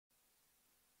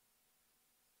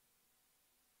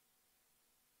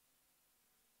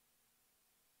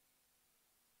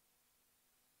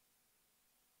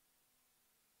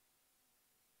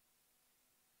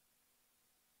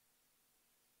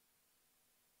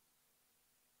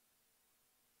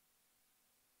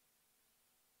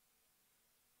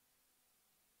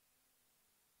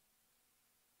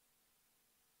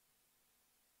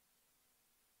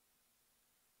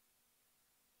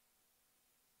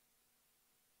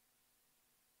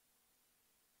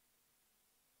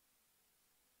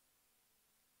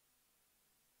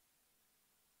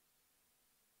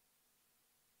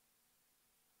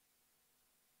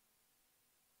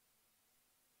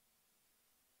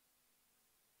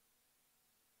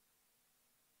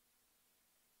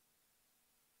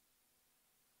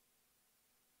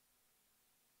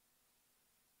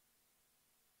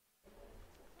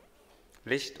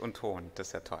Licht und Ton, das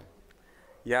ist ja toll.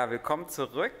 Ja, willkommen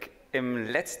zurück im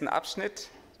letzten Abschnitt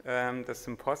des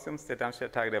Symposiums der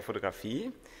Darmstädter Tage der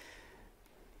Fotografie.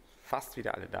 Fast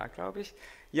wieder alle da, glaube ich.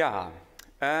 Ja,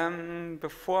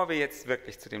 bevor wir jetzt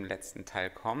wirklich zu dem letzten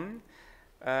Teil kommen,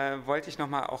 wollte ich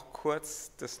nochmal auch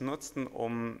kurz das nutzen,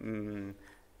 um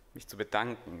mich zu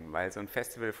bedanken, weil so ein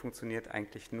Festival funktioniert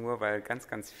eigentlich nur, weil ganz,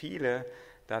 ganz viele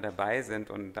da dabei sind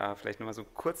und da vielleicht nochmal so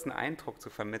einen kurzen Eindruck zu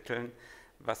vermitteln,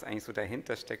 was eigentlich so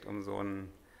dahinter steckt, um so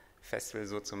ein Festival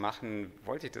so zu machen,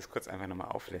 wollte ich das kurz einfach nochmal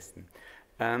auflisten.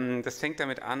 Das fängt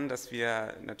damit an, dass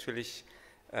wir natürlich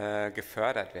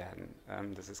gefördert werden.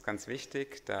 Das ist ganz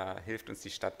wichtig, da hilft uns die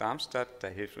Stadt Darmstadt, da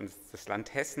hilft uns das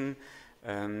Land Hessen,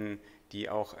 die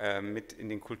auch mit in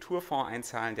den Kulturfonds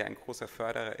einzahlen, der ein großer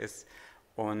Förderer ist.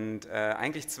 Und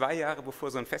eigentlich 2 Jahre bevor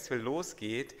so ein Festival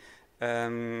losgeht,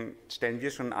 stellen wir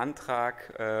schon einen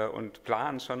Antrag und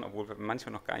planen schon, obwohl wir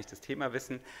manchmal noch gar nicht das Thema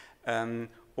wissen,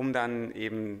 um dann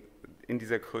eben in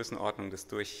dieser Größenordnung das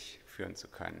durchführen zu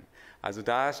können. Also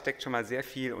da steckt schon mal sehr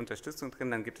viel Unterstützung drin.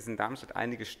 Dann gibt es in Darmstadt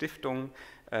einige Stiftungen,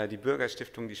 die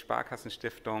Bürgerstiftung, die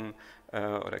Sparkassenstiftung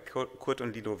oder Kurt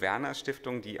und Lilo Werner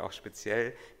Stiftung, die auch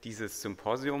speziell dieses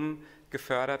Symposium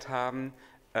gefördert haben,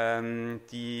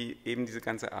 die eben diese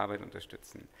ganze Arbeit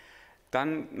unterstützen.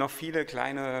 Dann noch viele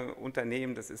kleine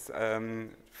Unternehmen, das ist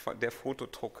der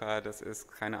Fotodrucker, das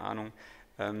ist, keine Ahnung,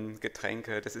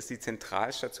 Getränke, das ist die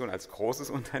Zentralstation als großes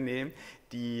Unternehmen,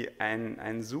 die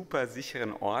einen super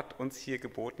sicheren Ort uns hier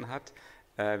geboten hat.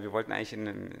 Wir wollten eigentlich in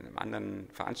einem anderen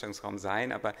Veranstaltungsraum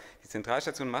sein, aber die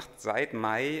Zentralstation macht seit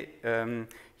Mai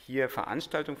hier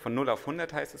Veranstaltungen von 0 auf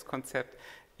 100 heißt das Konzept,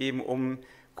 eben um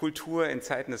Kultur in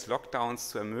Zeiten des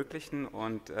Lockdowns zu ermöglichen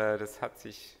und das hat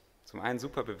sich zum einen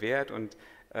super bewährt und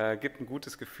gibt ein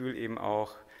gutes Gefühl eben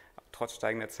auch, trotz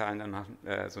steigender Zahlen dann noch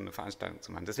so eine Veranstaltung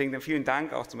zu machen. Deswegen vielen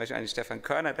Dank auch zum Beispiel an den Stefan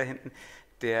Körner da hinten,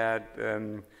 der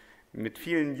mit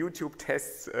vielen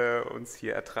YouTube-Tests uns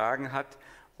hier ertragen hat,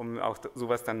 um auch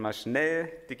sowas dann mal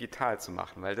schnell digital zu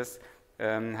machen, weil das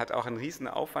hat auch einen riesen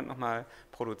Aufwand nochmal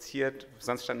produziert.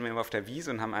 Sonst standen wir immer auf der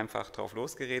Wiese und haben einfach drauf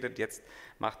losgeredet. Jetzt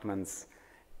macht man es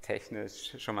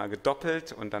technisch schon mal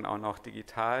gedoppelt und dann auch noch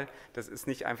digital. Das ist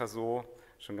nicht einfach so,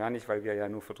 schon gar nicht, weil wir ja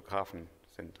nur Fotografen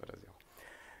sind oder so.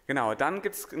 Genau, dann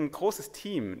gibt es ein großes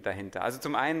Team dahinter. Also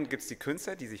zum einen gibt es die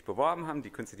Künstler, die sich beworben haben,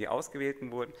 die Künstler, die ausgewählt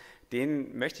wurden.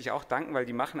 Denen möchte ich auch danken, weil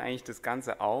die machen eigentlich das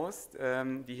Ganze aus,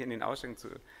 die hier in den Ausstellungen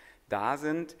da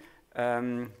sind.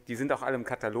 Die sind auch alle im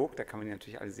Katalog, da kann man die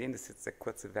natürlich alle sehen. Das ist jetzt der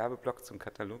kurze Werbeblock zum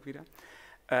Katalog wieder.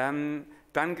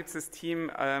 Dann gibt es das Team,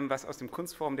 was aus dem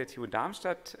Kunstforum der TU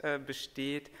Darmstadt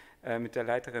besteht, mit der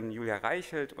Leiterin Julia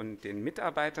Reichelt und den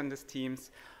Mitarbeitern des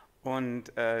Teams und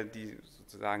die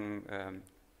sozusagen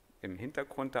im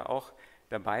Hintergrund da auch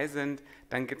dabei sind.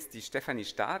 Dann gibt es die Stefanie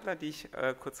Stadler, die ich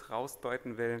kurz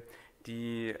rausdeuten will,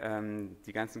 die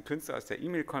die ganzen Künstler aus der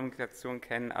E-Mail-Kommunikation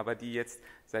kennen, aber die jetzt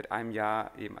seit einem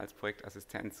Jahr eben als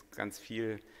Projektassistenz ganz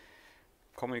viel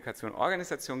Kommunikation,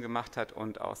 Organisation gemacht hat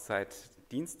und auch seit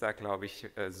Dienstag, glaube ich,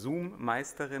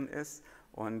 Zoom-Meisterin ist.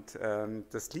 Und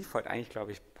das lief heute eigentlich,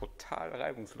 glaube ich, brutal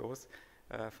reibungslos,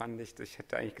 fand ich. Ich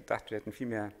hätte eigentlich gedacht, wir hätten viel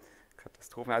mehr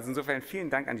Katastrophen. Also insofern vielen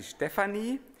Dank an die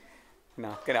Stefanie.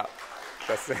 Genau.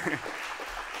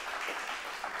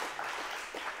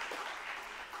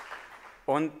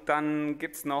 Und dann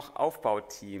gibt es noch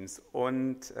Aufbauteams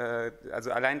und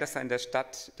also allein, dass da in der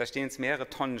Stadt, da stehen jetzt mehrere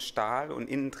Tonnen Stahl und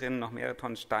innen drin noch mehrere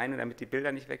Tonnen Steine, damit die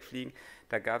Bilder nicht wegfliegen.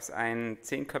 Da gab es ein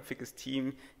 10-köpfiges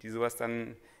Team, die sowas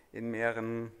dann in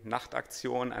mehreren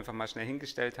Nachtaktionen einfach mal schnell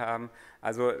hingestellt haben.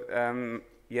 Also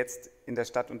jetzt in der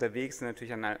Stadt unterwegs sind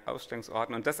natürlich an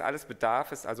Ausstellungsorten und das alles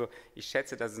bedarf es, also ich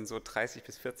schätze, da sind so 30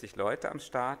 bis 40 Leute am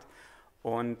Start.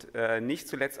 Und nicht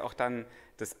zuletzt auch dann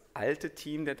das alte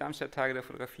Team der Darmstädter Tage der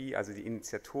Fotografie, also die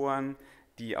Initiatoren,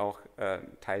 die auch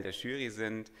Teil der Jury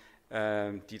sind,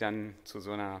 die dann zu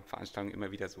so einer Veranstaltung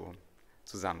immer wieder so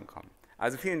zusammenkommen.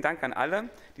 Also vielen Dank an alle,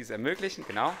 die es ermöglichen,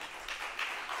 genau.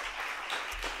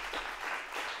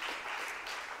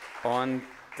 Und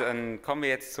dann kommen wir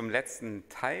jetzt zum letzten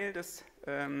Teil des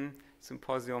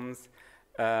Symposiums.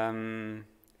 Leider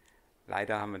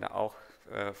haben wir da auch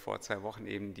vor 2 Wochen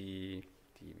eben die,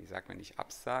 wie sagt man, nicht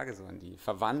Absage, sondern die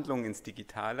Verwandlung ins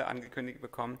Digitale angekündigt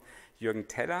bekommen. Juergen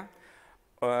Teller.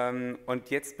 Und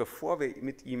jetzt, bevor wir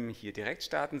mit ihm hier direkt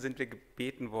starten, sind wir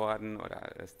gebeten worden,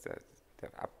 oder ist der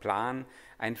Plan,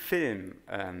 einen Film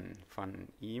von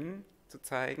ihm zu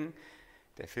zeigen.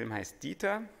 Der Film heißt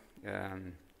Dieter,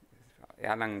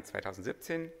 Erlangen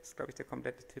 2017 ist, glaube ich, der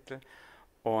komplette Titel.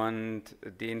 Und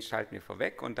den schalten wir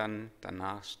vorweg und dann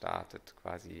danach startet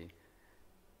quasi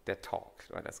der Talk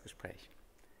oder das Gespräch.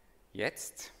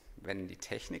 Jetzt wenn die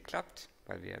Technik klappt,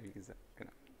 weil wir, wie gesagt,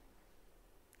 genau,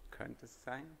 könnte es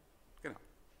sein. Genau,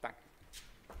 danke.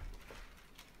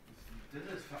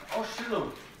 Das ist für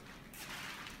Ausstellung.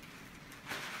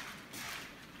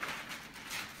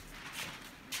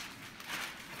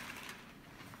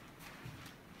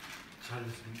 Ich habe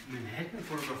das Manhattan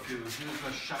fotografiert. Was ist das für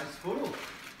ein scheiß Foto?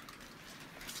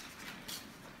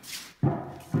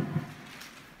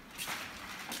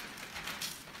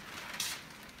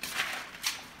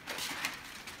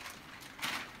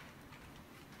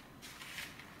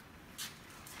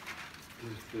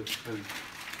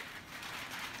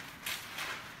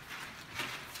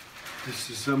 Das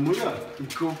ist eine Mutter im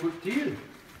Krokodil.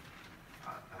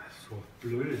 So was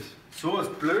Blödes. So was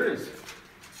Blödes.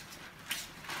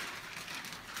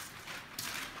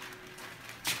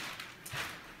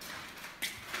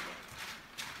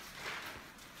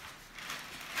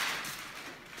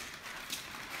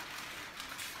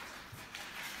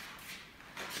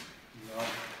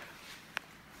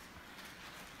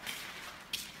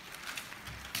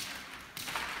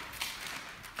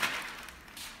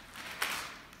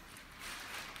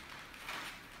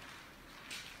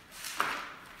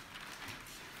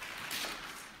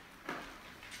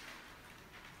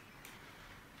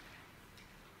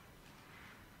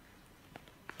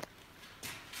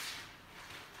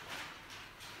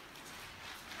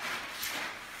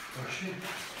 Schön.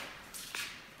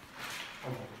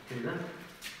 Aber okay, ne?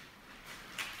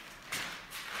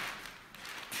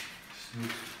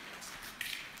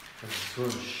 Das ist so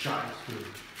ein Scheiß.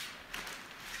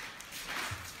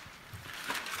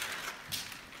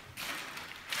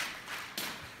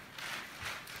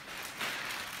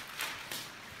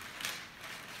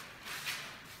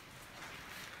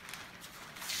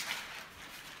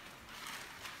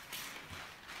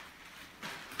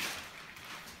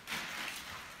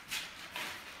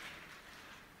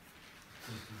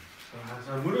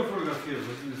 Seine Mutter fotografiert,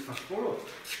 was ist das für Foto?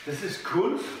 Das ist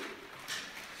Kunst.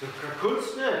 Das ist keine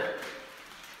Kunst, ne?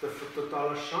 Das ist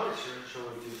totaler Scheiß. Schau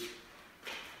mal die.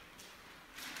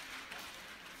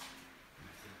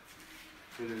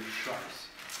 Für den Scheiß.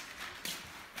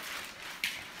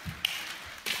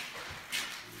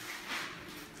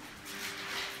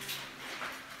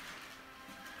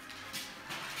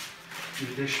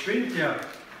 Der spinnt ja.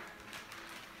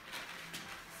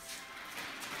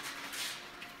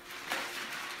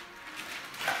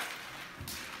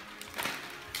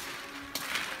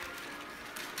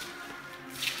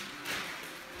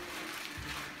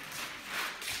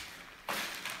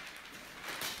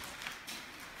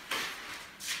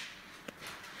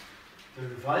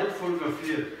 Den Wald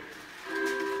fotografiert.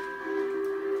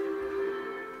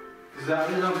 Das ist ja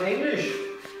alles auf Englisch.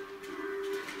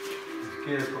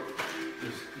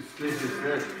 Das lese ich jetzt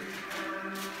nicht.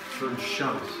 So ein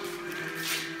Scheiß.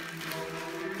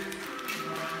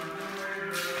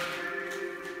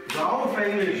 Das ist auch auf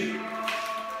Englisch.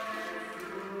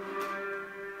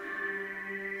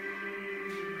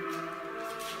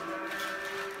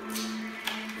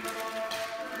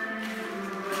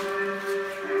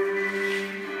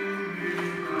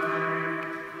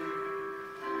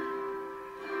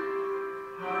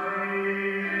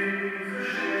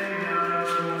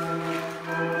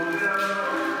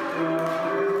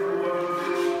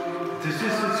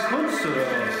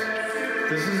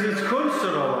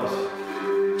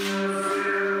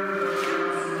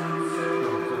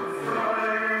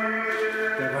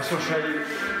 Wahrscheinlich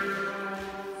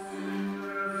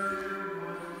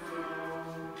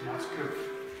Glatzköpf.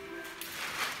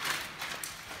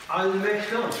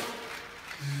 Allmächter.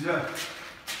 Das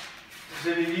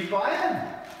sind ja die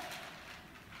Bayern.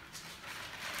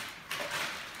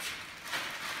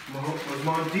 Was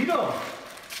machen die da?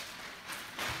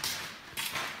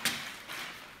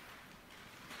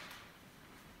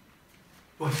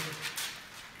 Was?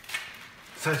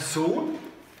 Sein Sohn?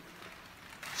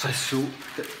 Sein Sohn?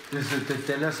 Der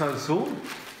ist sein Sohn?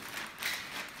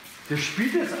 Der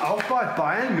spielt jetzt auch bei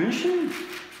Bayern München?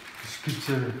 Das gibt's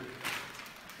ja nicht.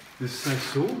 Das ist sein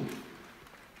Sohn.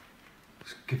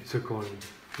 Das gibt's ja gar nicht.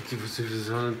 Was hat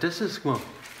denn das jetzt gemacht?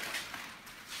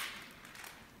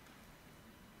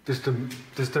 Das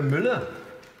ist der Müller.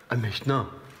 Ein Mächtner.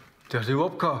 Der hat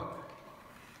überhaupt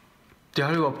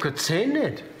keine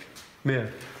Zähne nicht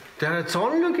mehr. Der hat eine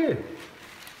Zahnlücke.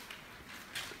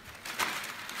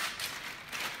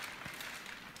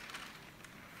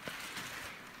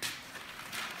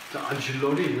 Der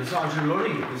Ancelotti, das ist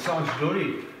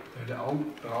Ancelotti. Der hat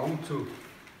Augen zu.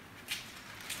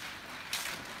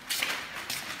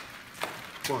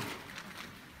 Boah.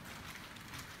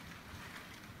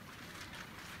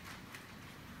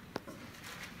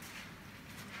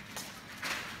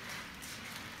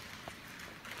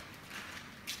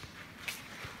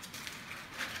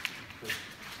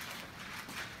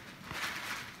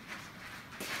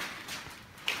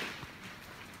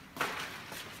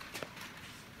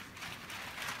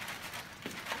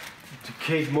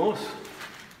 Kate Moss.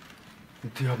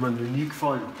 Und die hat mir noch nie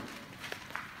gefallen.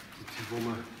 Die, wo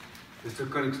man, da ist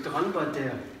doch gar nichts dran bei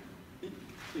der.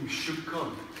 Im Stück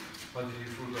kann, weil die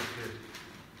fotografiert.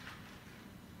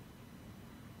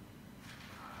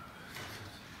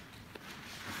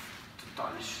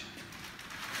 Total ist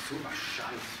so ein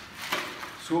Scheiß.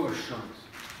 So ein Scheiß.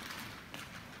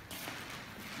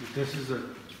 Und das ist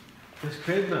ein, das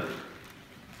gefällt mir.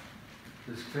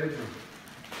 Das gefällt mir.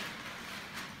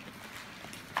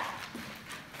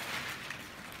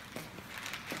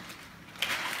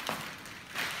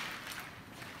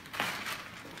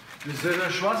 Das ist ja der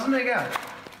Schwarzenegger.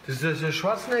 Das ist der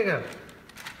Schwarzenegger.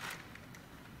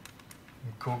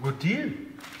 Ein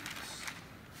Krokodil.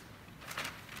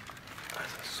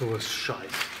 Also so was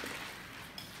Scheiß.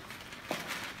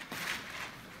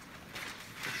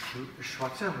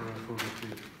 Schwarzer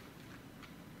Krokodil.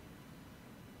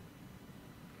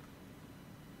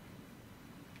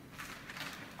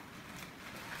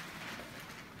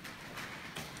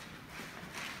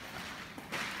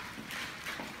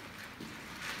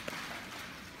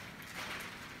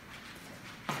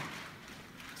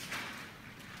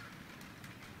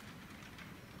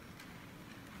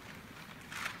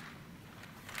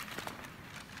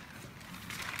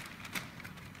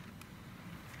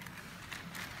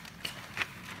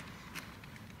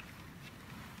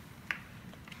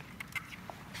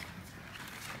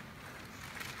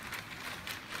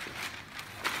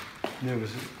 Ja,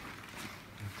 was ist?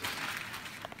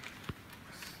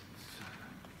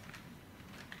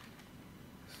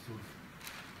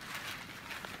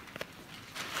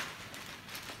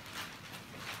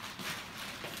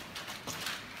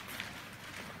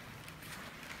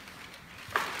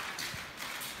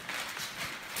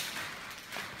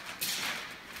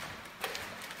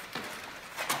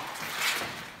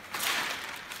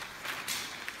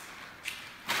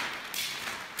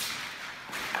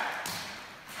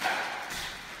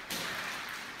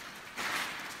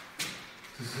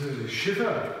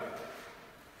 Schiffer.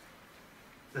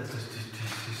 Das ist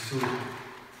so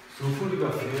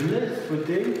fotografieren lässt von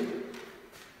dem.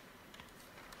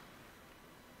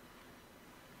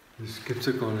 Das gibt's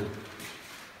ja gar nicht.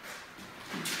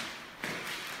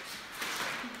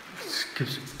 Das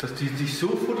gibt's, dass die sich so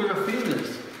fotografieren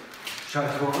lässt. Schau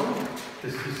es mal an.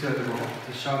 Das ist ja überhaupt.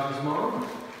 Das schaut es mal an.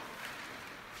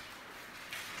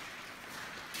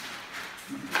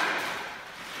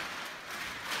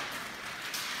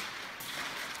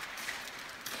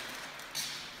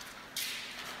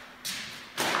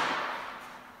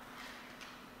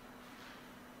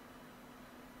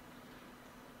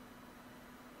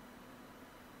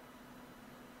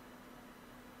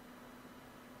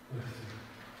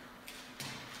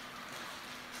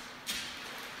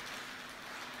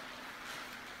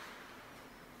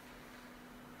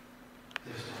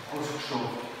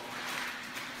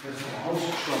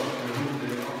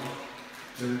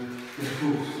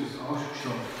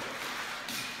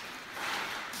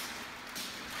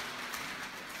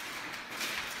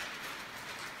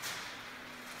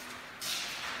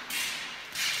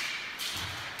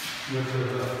 Das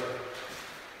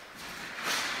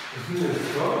ist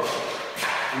jetzt klar.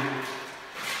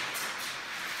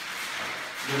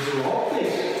 Das ist überhaupt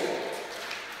nichts.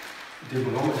 Der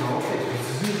Raum ist überhaupt nichts. Das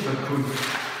ist nicht bei Kunst.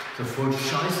 Das ist voll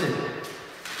Scheiße.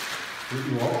 Das ist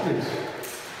überhaupt nichts.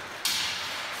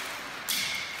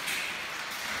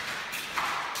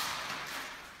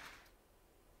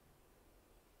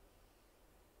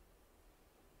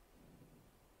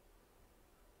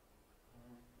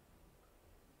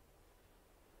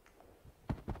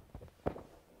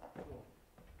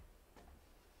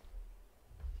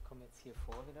 Hier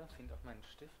vor wieder, finde auch meinen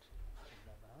Stift.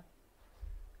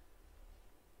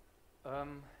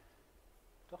 Wunderbar.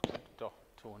 Doch,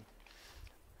 Ton.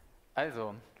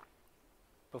 Also,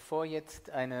 bevor jetzt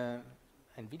eine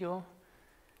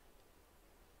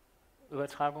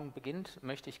Videoübertragung beginnt,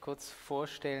 möchte ich kurz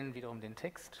vorstellen, wiederum den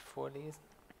Text vorlesen,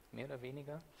 mehr oder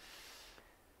weniger.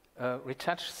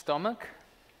 Retouch Stomach.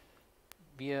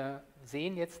 Wir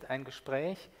sehen jetzt ein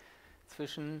Gespräch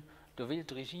zwischen Dovile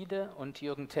Drizyte und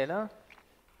Juergen Teller.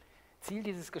 Ziel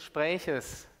dieses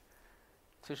Gespräches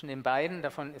zwischen den beiden,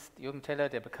 davon ist Juergen Teller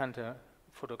der bekannte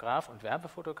Fotograf und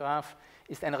Werbefotograf,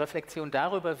 ist eine Reflexion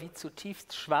darüber, wie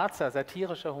zutiefst schwarzer,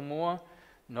 satirischer Humor,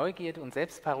 Neugierde und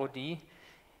Selbstparodie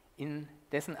in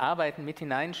dessen Arbeiten mit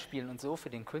hineinspielen und so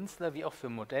für den Künstler wie auch für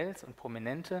Modells und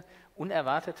Prominente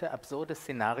unerwartete, absurde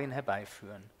Szenarien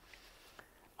herbeiführen.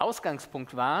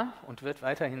 Ausgangspunkt war und wird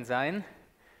weiterhin sein,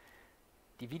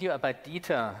 die Videoarbeit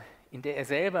Dieter, in der er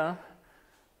selber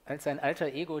als sein alter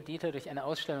Ego Dieter durch eine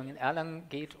Ausstellung in Erlangen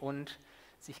geht und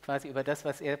sich quasi über das,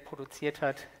 was er produziert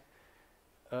hat,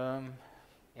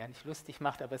 ja nicht lustig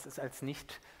macht, aber es ist als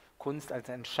Nicht-Kunst, als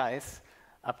ein Scheiß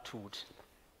abtut.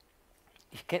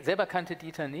 Ich selber kannte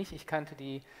Dieter nicht, ich kannte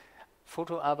die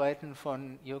Fotoarbeiten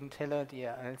von Juergen Teller, die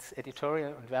er als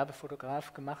Editorial- und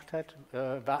Werbefotograf gemacht hat,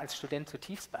 war als Student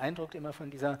zutiefst beeindruckt immer von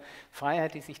dieser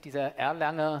Freiheit, die sich dieser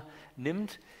Erlanger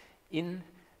nimmt in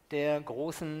der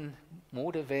großen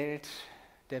Modewelt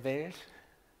der Welt,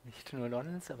 nicht nur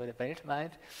Londons, aber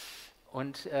weltweit.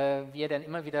 Und wie er dann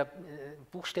immer wieder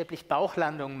buchstäblich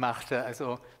Bauchlandungen machte,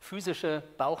 also physische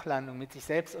Bauchlandungen mit sich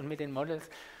selbst und mit den Models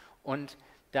und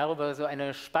darüber so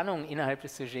eine Spannung innerhalb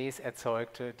des Sujets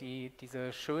erzeugte, die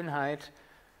diese Schönheit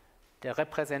der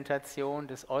Repräsentation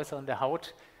des Äußeren der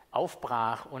Haut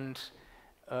aufbrach und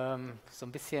so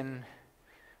ein bisschen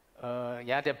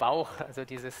ja, der Bauch, also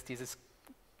dieses dieses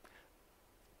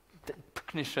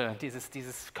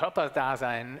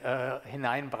Körperdasein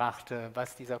hineinbrachte,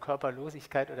 was dieser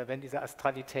Körperlosigkeit oder wenn dieser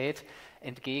Astralität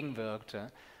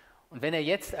entgegenwirkte. Und wenn er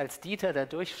jetzt als Dieter da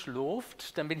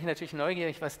durchschlurft, dann bin ich natürlich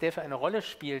neugierig, was der für eine Rolle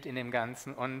spielt in dem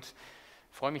Ganzen und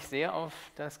freue mich sehr auf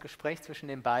das Gespräch zwischen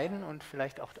den beiden und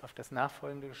vielleicht auch auf das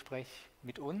nachfolgende Gespräch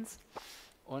mit uns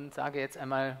und sage jetzt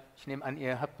einmal, ich nehme an,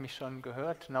 ihr habt mich schon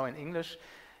gehört, now in English.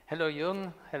 Hello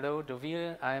Juergen, hello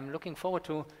Dovile, I'm looking forward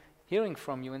to hearing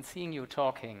from you and seeing you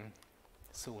talking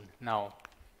soon, now.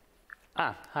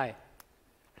 Ah, hi.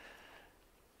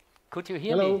 Could you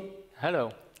hear me?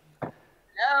 Hello.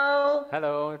 Hello.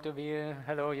 Hello, Dovile.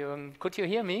 Hello, Juergen. Could you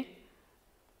hear me?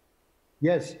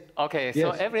 Yes. Okay, Yes.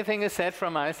 so everything is set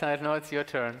from my side. Now it's your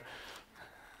turn.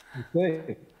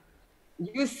 Okay.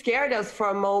 You scared us for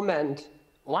a moment.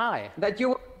 Why? That you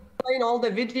would explain all the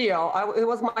video. It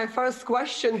was my first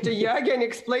question to Juergen,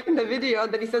 explain the video.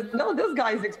 Then he says, no, this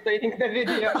guy is explaining the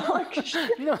video.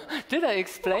 No, did I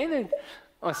explain it?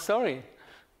 Oh, sorry.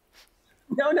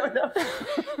 No.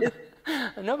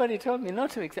 Nobody told me not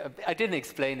to explain. I didn't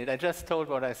explain it. I just told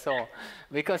what I saw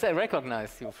because I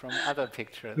recognized you from other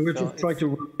pictures. We were So just trying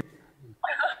to.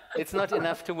 it's not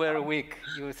enough to wear a wig.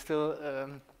 You're still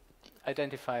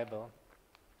identifiable.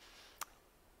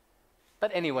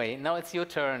 But anyway, now it's your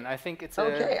turn. I think it's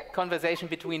a conversation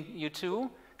between you two.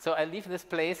 So I leave this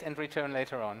place and return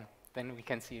later on. Then we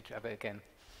can see each other again.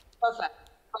 Perfect.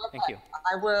 Thank you.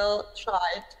 I will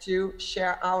try to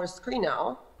share our screen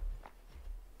now.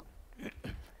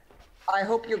 I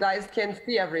hope you guys can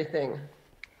see everything.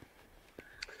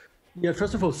 Yeah,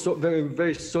 first of all, very,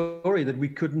 very sorry that we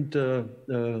couldn't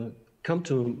come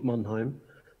to Mannheim.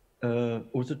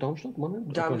 Was it Darmstadt?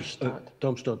 Mannheim? Darmstadt.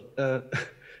 Darmstadt.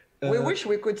 We wish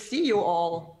we could see you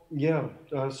all. Yeah,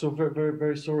 so very, very,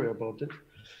 very sorry about it.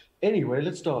 Anyway,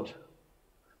 let's start.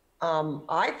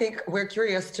 I think we're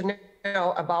curious to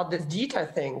know about this Dieter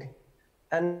thing.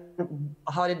 And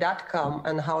how did that come?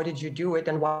 And how did you do it?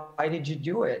 And why did you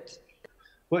do it?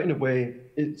 Well, in a way,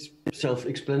 it's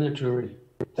self-explanatory.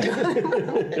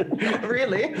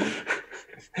 Really?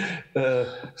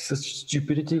 Such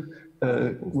stupidity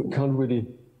can't really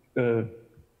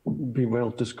be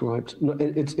well described. No,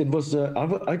 it was.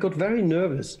 I got very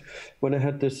nervous when I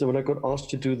had this. When I got asked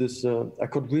to do this, I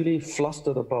got really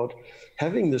flustered about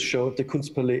having this show at the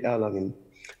Kunstpalais Erlangen.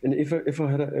 And if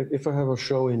I have a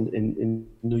show in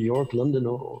New York, London,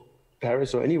 or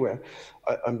Paris, or anywhere,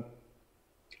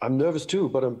 I'm nervous too.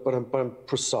 But I'm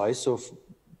precise of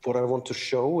what I want to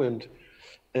show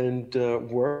and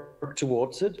work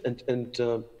towards it. And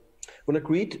when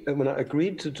I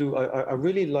agreed to do, I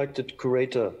really liked the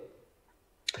curator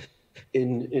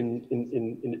in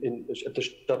at the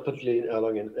Stadtpalais in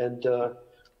Erlangen,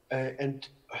 and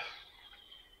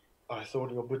I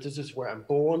thought, well, but this is where I'm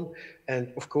born,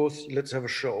 and of course, let's have a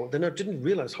show. Then I didn't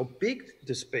realize how big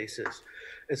this space is.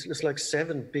 It's like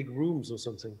 7 big rooms or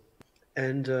something,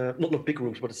 and not big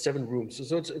rooms, but it's 7 rooms.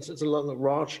 So it's a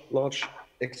large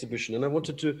exhibition, and I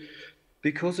wanted to,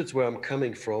 because it's where I'm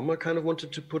coming from, I kind of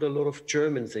wanted to put a lot of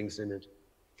German things in it,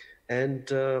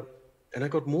 and I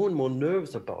got more and more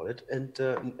nervous about it, and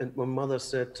my mother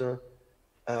said,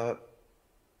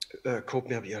 "Koop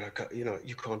me up, you know,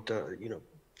 you can't, you know."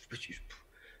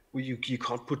 You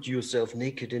can't put yourself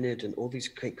naked in it, and all these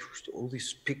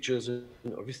pictures and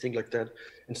everything like that.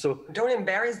 And so don't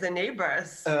embarrass the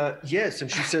neighbors. Yes,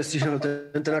 and she says, you know,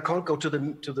 then I can't go to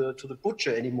the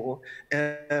butcher anymore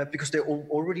because they're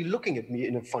already looking at me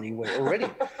in a funny way already.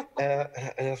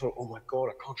 And I thought, oh my God,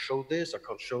 I can't show this, I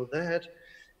can't show that,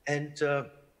 and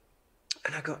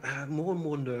I got more and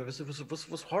more nervous. It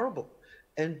was horrible,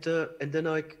 and then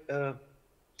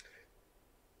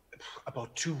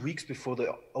about 2 weeks before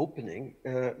the opening,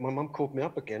 my mom called me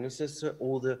up again and says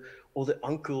all the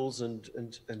uncles and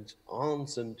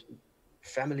aunts and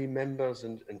family members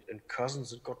and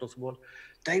cousins and God knows what,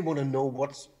 they want to know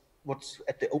what's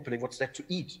at the opening, what's there to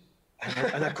eat.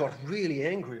 And I got really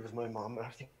angry with my mom. And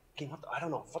I'm thinking, I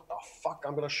don't know what the fuck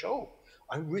I'm going to show.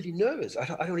 I'm really nervous.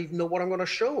 I don't even know what I'm going to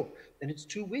show. And it's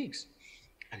 2 weeks.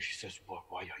 And she says, well,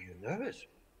 why are you nervous?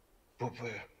 But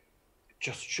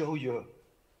just show your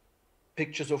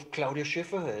pictures of Claudia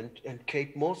Schiffer and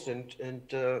Kate Moss and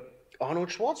Arnold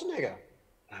Schwarzenegger.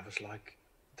 And I was like,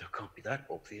 that can't be that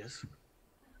obvious.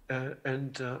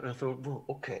 And I thought, well,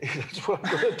 okay, that's what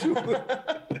I'm going to do.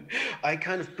 I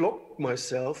kind of blocked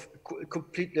myself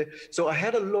completely. So I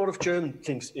had a lot of German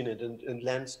things in it and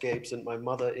landscapes and my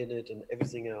mother in it and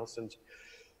everything else. And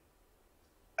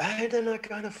then I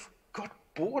kind of got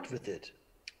bored with it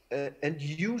and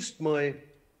used my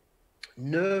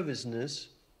nervousness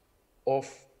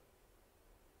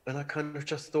and I kind of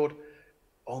just thought,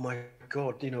 oh my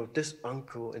God, this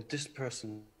uncle and this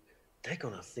person, they're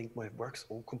gonna think my work's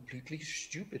all completely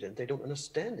stupid and they don't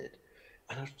understand it.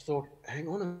 And I thought, hang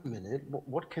on a minute,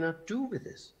 what can I do with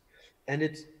this? And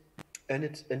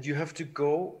you have to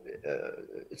go.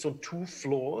 It's on 2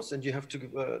 floors, and you have to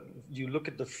you look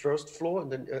at the first floor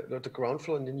and then the ground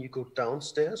floor, and then you go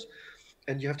downstairs,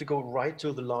 and you have to go right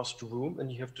to the last room,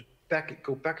 and you have to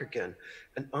go back again.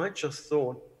 And I just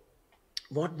thought,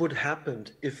 what would happen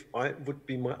if I would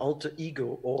be my alter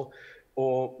ego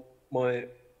or my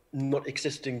not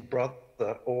existing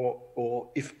brother, or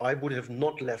if I would have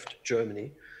not left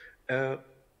Germany. Who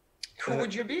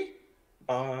would you be?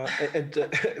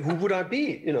 Who would I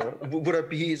be? Would I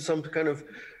be some kind of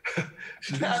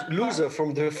loser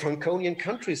from the Franconian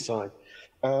countryside?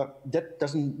 That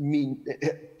doesn't mean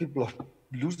people are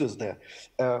losers there.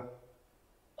 What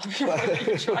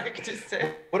are you trying to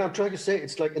say? What I'm trying to say,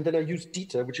 it's like, and then I use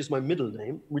Dieter, which is my middle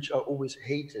name, which I always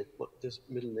hated, this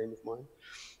middle name of mine.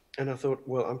 And I thought,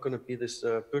 well, I'm going to be this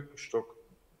Birkenstock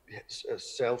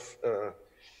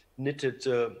self-knitted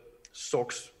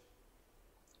socks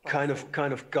kind of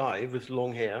guy with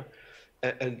long hair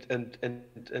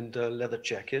and a leather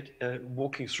jacket,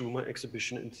 walking through my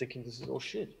exhibition and thinking this is all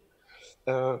shit.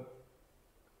 And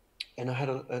I had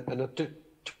I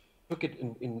took it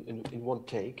in one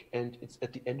take, and it's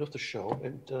at the end of the show,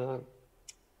 and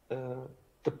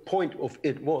the point of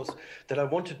it was that I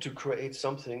wanted to create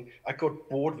something. I got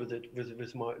bored with it,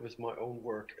 with my own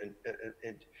work,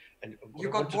 and you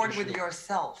got bored with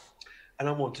yourself. And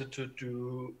I wanted to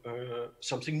do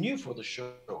something new for the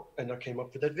show, and I came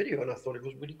up with that video, and I thought it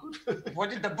was really good.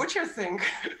 What did the butcher think?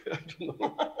 I don't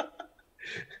know.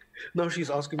 Now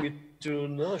she's asking me to do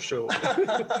another show.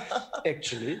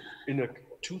 Actually, in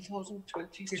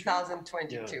 2022.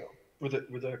 2022. Yeah,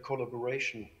 with a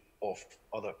collaboration of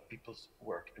other people's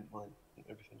work and mine and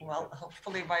everything. Well, like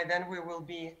hopefully by then we will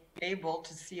be able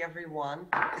to see everyone.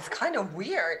 It's kind of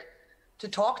weird to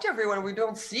talk to everyone. We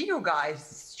don't see you guys.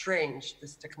 It's strange,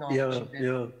 this technology.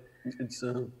 Yeah. It's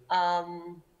all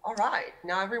right.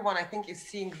 Now everyone, I think, is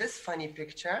seeing this funny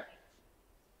picture.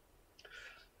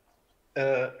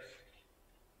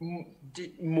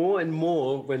 More and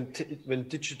more when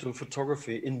digital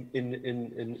photography in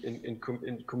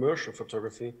commercial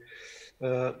photography,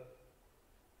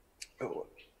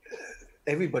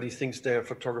 everybody thinks they're a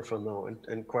photographer now,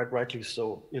 and quite rightly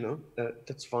so.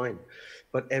 That's fine,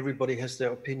 but everybody has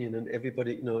their opinion, and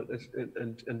everybody,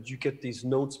 and you get these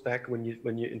notes back when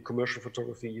you're in commercial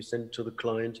photography. You send it to the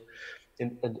client,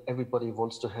 and everybody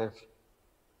wants to have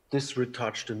this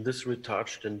retouched and this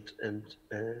retouched and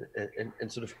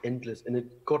sort of endless, and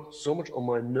it got so much on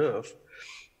my nerve.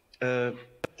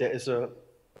 There's a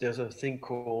thing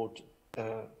called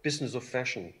Business of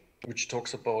Fashion, which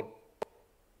talks about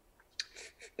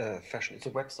fashion. It's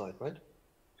a website, right?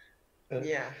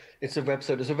 Yeah. It's a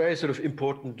website. It's a very sort of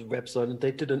important website, and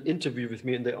they did an interview with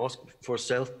me, and they asked for a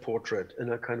self-portrait,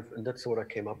 and and that's what I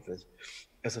came up with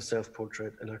as a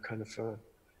self-portrait, and I kind of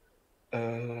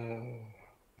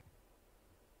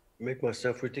make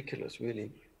myself ridiculous,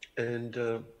 really, and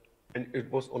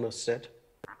it was on a set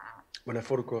when I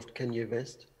photographed Kanye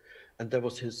West, and that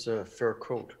was his fur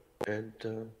coat. And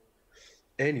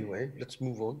anyway, let's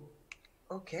move on.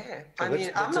 Okay. So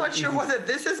I'm not sure whether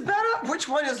this is better. Which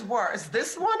one is worse,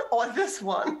 this one or this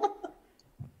one?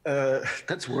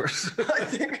 That's worse. I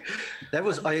think that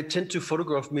was. I tend to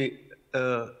photograph me.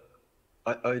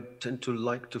 I tend to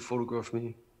like to photograph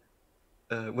me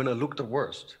when I look the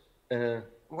worst.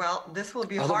 Well, this will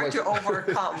be hard to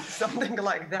overcome, something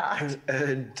like that.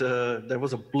 And there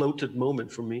was a bloated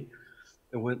moment for me,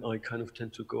 and when I kind of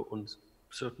tend to go on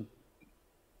certain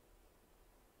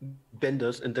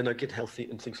benders, and then I get healthy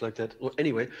and things like that. Well,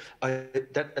 anyway,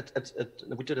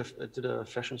 we did a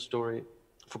fashion story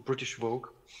for British Vogue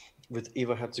with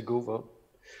Eva Herzegova.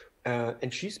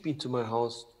 And she's been to my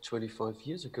house 25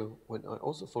 years ago when I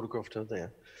also photographed her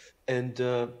there. And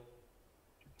I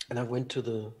went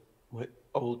to my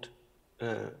old,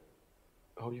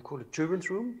 how do you call it, children's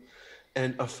room.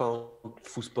 And I found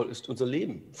Fußball ist unser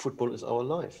Leben. Football is our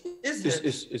life. Is it?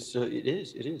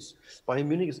 It is. Bayern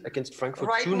Munich is against Frankfurt.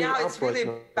 Right now, up it's really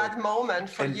right a bad moment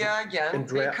for Juergen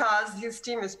because his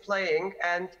team is playing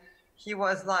and he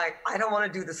was like, I don't want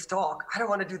to do the stalk. I don't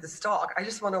want to do the stalk. I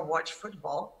just want to watch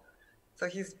football. So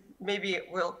he's maybe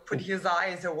will put his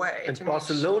eyes away. And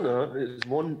Barcelona is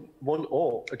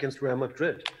 1-1 against Real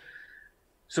Madrid.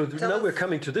 So now we're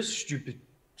coming to this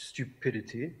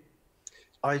stupidity.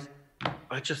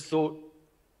 I just thought,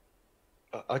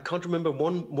 I can't remember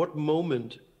what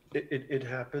moment it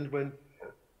happened when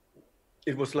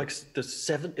it was like I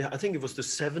think it was the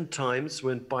 7 times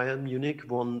when Bayern Munich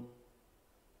won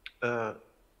the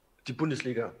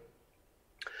Bundesliga.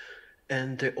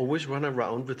 And they always run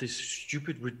around with this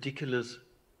stupid, ridiculous,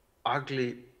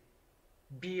 ugly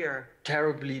beer,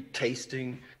 terribly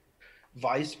tasting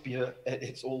Weissbier, and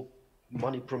it's all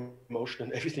money promotion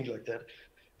and everything like that.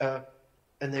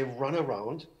 And they run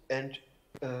around and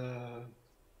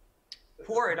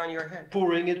pour it on your head.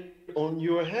 Pouring it on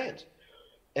your head.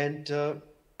 And the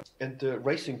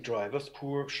racing drivers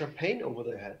pour champagne over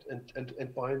their head. And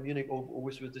Bayern Munich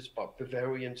always with this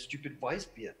Bavarian stupid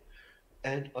Weissbier.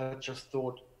 And I just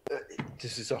thought,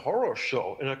 this is a horror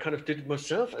show. And I kind of did it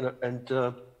myself. And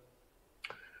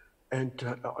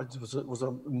it was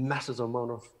a massive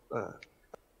amount of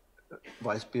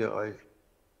Weissbier I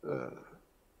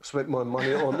spent my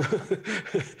money on.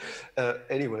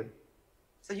 Anyway.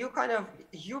 So you kind of,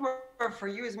 humor for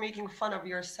you is making fun of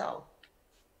yourself.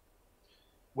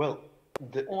 Well.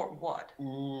 Or what?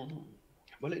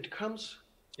 Well, it comes,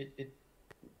 I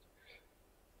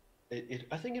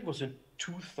think it was in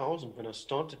 2000 when I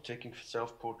started taking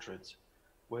self-portraits,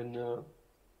 when I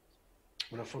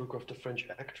photographed a French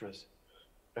actress.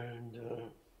 And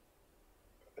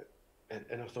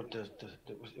I thought that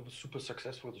it was super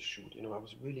successful, the shoot. You know, I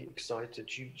was really excited.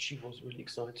 She was really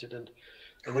excited. And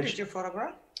who did you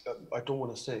photograph? I don't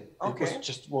want to say. Okay. It was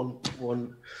just one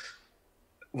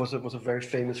was a very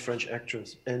famous French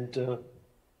actress, and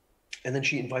then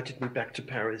she invited me back to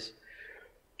Paris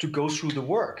to go through the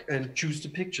work and choose the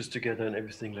pictures together and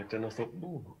everything like that. And I thought,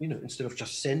 oh, you know, instead of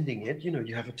just sending it, you know,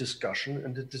 you have a discussion,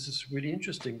 and this is really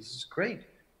interesting. This is great.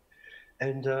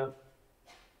 And I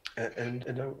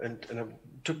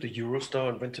took the Eurostar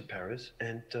and went to Paris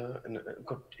and I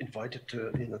got invited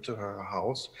to her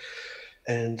house,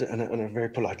 and I very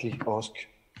politely asked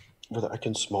whether I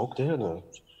can smoke there, and I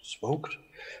smoked,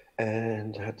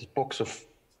 and I had this box of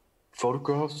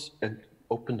photographs and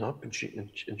opened up, and she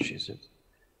said,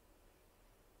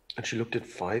 and she looked at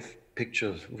 5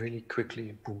 pictures really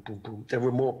quickly, boom, boom, boom. There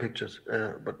were more pictures,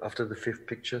 but after the 5th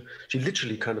picture, she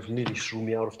literally kind of nearly threw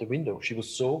me out of the window. She was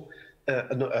so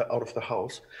out of the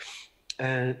house,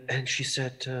 and she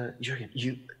said, Juergen,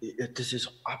 this is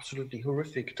absolutely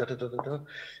horrific, da, da, da, da, da,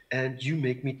 and you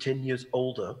make me 10 years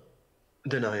older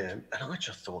than I am. And I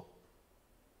just thought,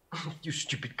 you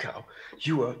stupid cow,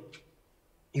 you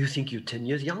think you're 10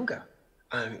 years younger.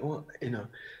 I mean, well, you know,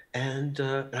 and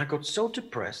I got so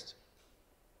depressed,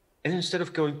 and instead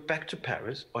of going back to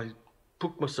Paris, I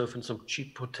booked myself in some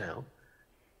cheap hotel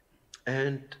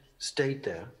and stayed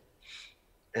there.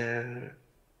 And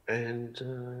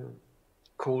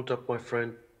called up my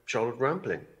friend Charlotte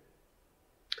Rampling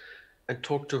and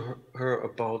talked to her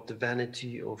about the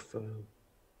vanity of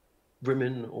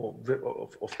women or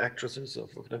of actresses.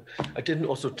 Of them. I didn't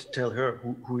also tell her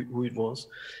who it was.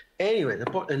 Anyway,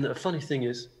 the funny thing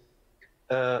is,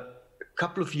 a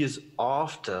couple of years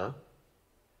after,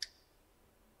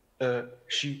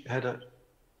 she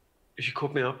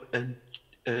called me up and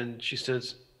she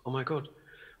says, "Oh my God,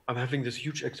 I'm having this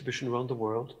huge exhibition around the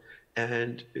world,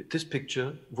 and this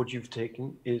picture, what you've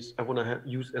taken, is I want to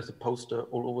use as a poster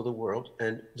all over the world,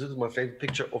 and this is my favorite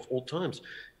picture of all times,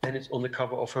 and it's on the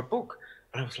cover of her book."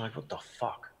 And I was like, what the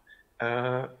fuck?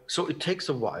 So it takes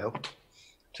a while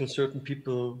till certain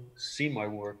people see my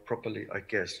work properly, I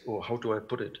guess, or how do I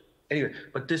put it? Anyway,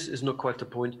 but this is not quite the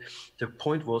point. The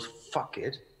point was, fuck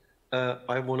it.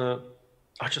 I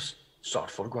just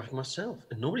start photographing myself,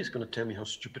 and nobody's going to tell me how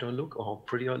stupid I look or how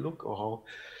pretty I look or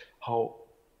how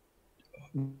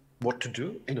what to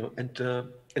do, you know, and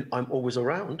I'm always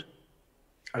around.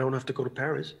 I don't have to go to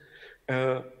Paris.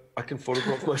 I can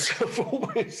photograph myself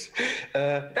always.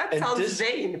 That sounds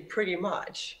vain, pretty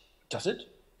much. Does it?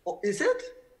 Oh, is it?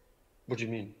 What do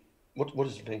you mean? What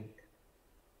is vain?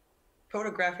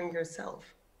 Photographing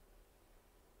yourself.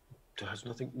 there has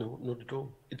nothing, no, not at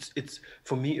all. It's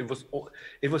for me, it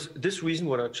was this reason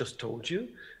what I just told you.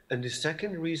 And the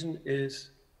second reason is,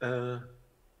 I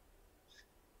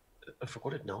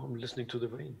forgot it now, I'm listening to the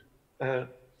rain.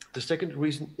 The second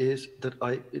reason is that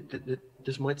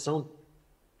this might sound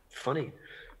funny,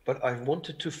 but I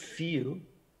wanted to feel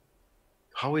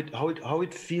how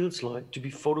it feels like to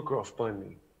be photographed by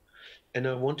me. And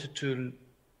I wanted to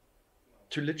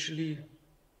literally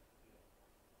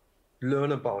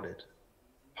learn about it,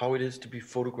 how it is to be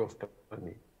photographed by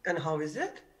me. And how is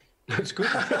it? That's good.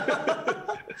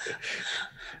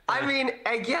 I mean,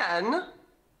 again.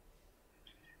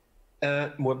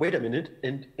 Well, wait a minute,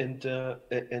 and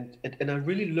I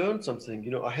really learned something.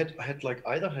 You know, I had like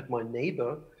either had my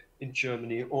neighbor in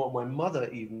Germany or my mother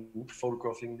even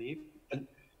photographing me,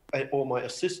 or my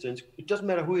assistant. It doesn't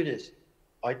matter who it is.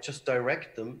 I just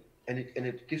direct them, and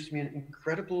it gives me an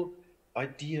incredible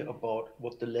idea about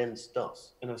what the lens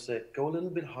does. And I say, go a little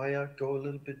bit higher, go a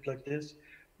little bit like this.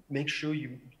 Make sure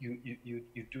you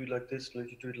do it like this,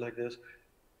 you do it like this.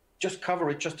 Just cover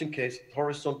it just in case.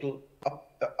 Horizontal,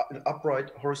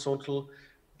 upright, horizontal,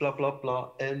 blah blah blah.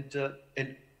 And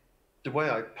the way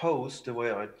I pose, the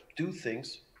way I do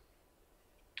things,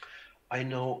 I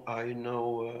know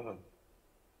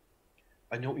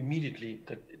immediately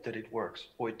that it works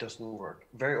or it doesn't work.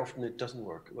 Very often it doesn't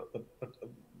work.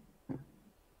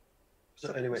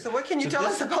 So anyway. So what can you tell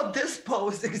us about this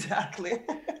pose exactly?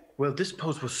 Well, this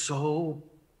pose was so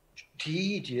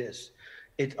tedious.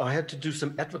 I had to do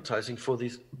some advertising for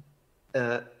these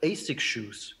ASIC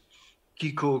shoes,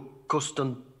 Kiko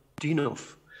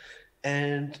Konstantinov,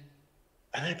 and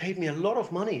they paid me a lot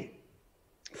of money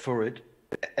for it.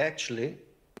 Actually,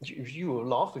 you were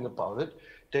laughing about it.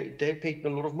 They paid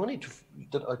me a lot of money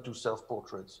that I do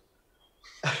self-portraits.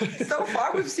 So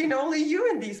far, we've seen only you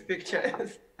in these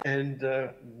pictures. And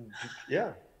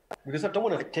yeah, because I don't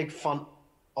want to take fun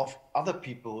of other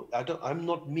people. I'm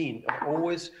not mean.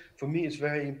 For me, it's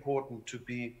very important to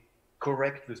be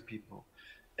correct with people,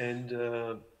 and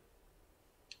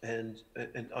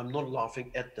I'm not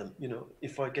laughing at them. You know,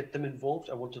 if I get them involved,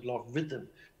 I want to laugh with them.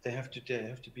 They have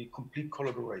to be complete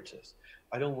collaborators.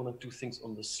 I don't want to do things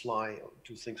on the sly or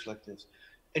do things like this.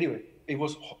 Anyway, it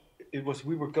was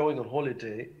we were going on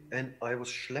holiday, and I was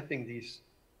schlepping these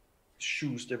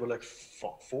shoes. They were like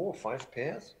 4 or 5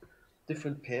 pairs,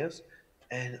 different pairs.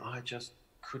 And I just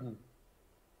couldn't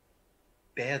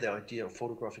bear the idea of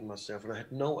photographing myself. And I had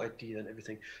no idea and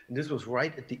everything. And this was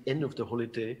right at the end of the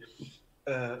holiday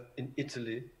in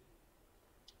Italy.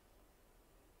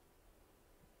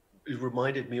 It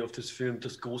reminded me of this film,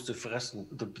 Das große Fressen,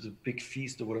 the big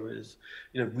feast or whatever it is.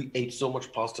 You know, we ate so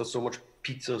much pasta, so much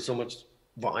pizza, so much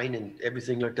wine and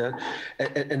everything like that.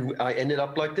 And I ended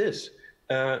up like this.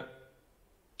 And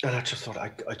I just thought,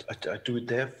 I do it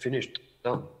there, finished,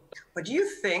 done. But do you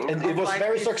think? And it was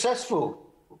very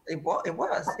successful. It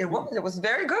was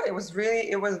very good. It was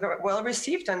very well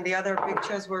received, and the other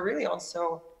pictures were really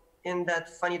also in that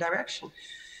funny direction.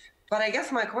 But I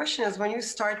guess my question is, when you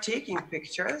start taking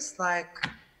pictures, like,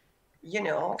 you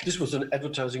know, this was an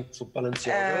advertising for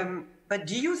Balenciaga. But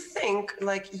do you think,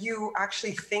 like, you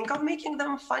actually think of making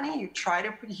them funny? You try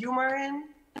to put humor in,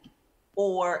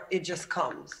 or it just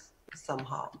comes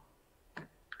somehow?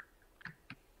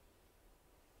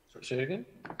 Say it again?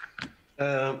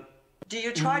 Do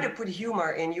you try to put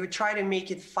humor in? You try to make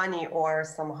it funny or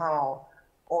somehow,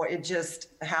 or it just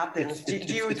happens? Do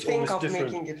you think of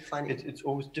making it funny? It's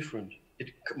always different.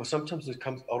 Sometimes it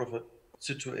comes out of a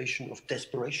situation of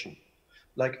desperation.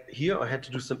 Like here, I had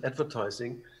to do some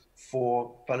advertising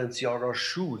for Balenciaga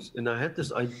shoes, and I had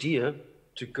this idea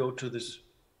to go to this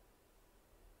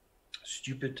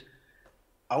stupid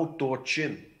outdoor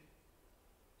gym.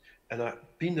 And I've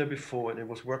been there before, and it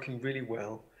was working really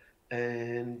well,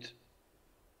 and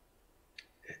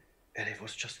it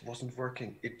wasn't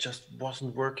working. It just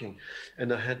wasn't working.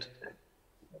 And I had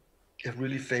a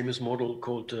really famous model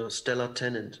called Stella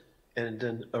Tennant, and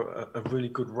then a really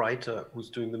good writer who's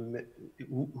doing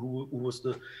who was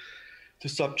the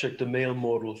subject, the male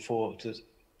model for this.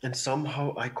 And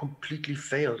somehow I completely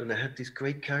failed, and I had these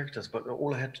great characters, but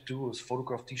all I had to do was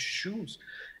photograph these shoes.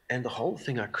 And the whole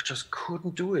thing, I just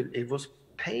couldn't do it. It was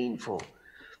painful.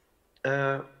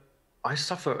 I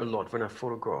suffer a lot when I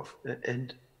photograph.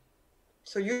 And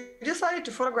so you decided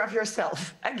to photograph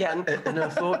yourself again. And I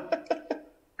thought,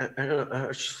 I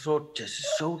just thought, this is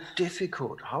so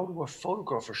difficult. How do I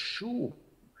photograph a shoe?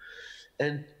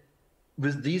 And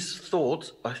with these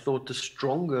thoughts, I thought the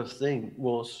stronger thing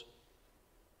was,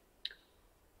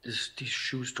 these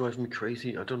shoes drive me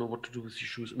crazy. I don't know what to do with these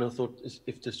shoes. And I thought,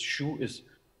 if this shoe is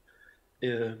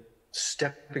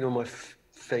stepping on my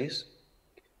face,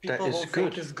 People that is will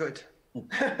good. think is good.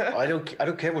 I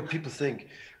don't care what people think.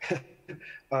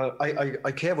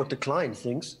 I care what the client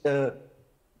thinks.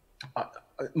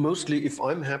 Mostly, if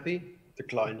I'm happy, the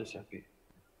client is happy.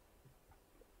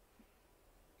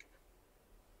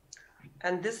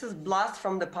 And this is blast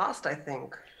from the past, I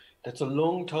think. That's a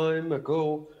long time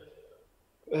ago.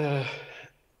 I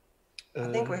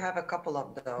think we have a couple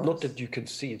of those. Not that you can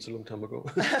see, it's a long time ago.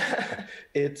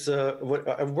 It's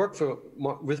I've worked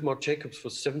with Marc Jacobs for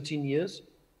 17 years.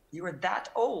 You were that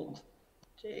old?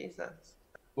 Jesus.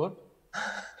 What?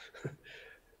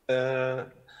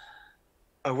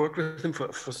 I worked with him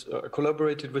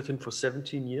collaborated with him for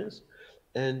 17 years,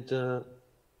 and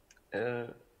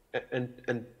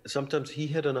sometimes he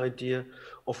had an idea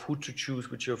of who to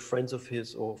choose, which are friends of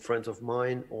his or friends of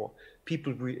mine or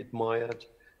people we admired,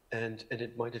 and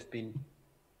it might have been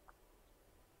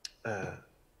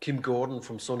Kim Gordon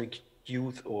from Sonic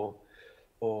Youth or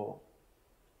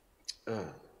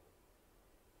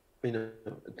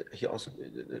he also,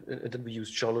 and then we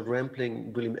used Charlotte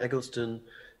Rampling, William Eggleston,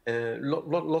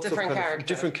 lots different of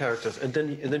different characters, and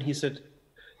then he said,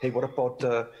 "Hey, what about?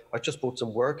 I just bought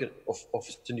some work of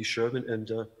Cindy Sherman,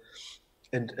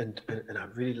 and I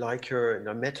really like her, and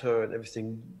I met her and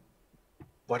everything.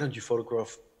 Why don't you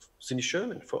photograph Cindy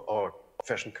Sherman for our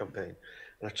fashion campaign?"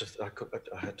 And I had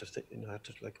to think, I had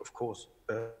to like, of course,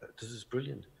 this is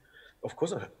brilliant. Of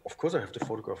course I have to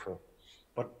photograph her.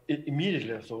 But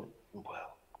immediately I thought,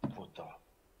 well,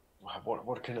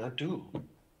 what can I do?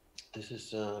 This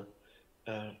is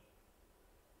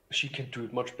she can do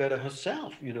it much better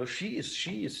herself. You know, she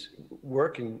is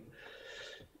working.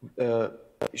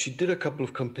 She did a couple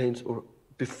of campaigns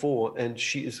before, and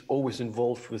she is always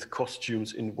involved with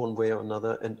costumes in one way or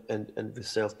another, and with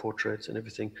self-portraits and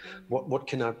everything. What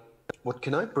can I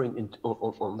bring in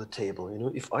on the table? You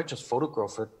know, if I just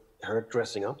photograph her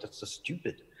dressing up, that's just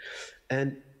stupid.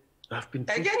 And I've been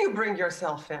again. You bring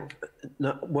yourself in.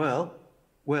 No, well,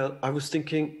 I was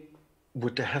thinking,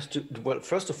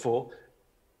 first of all,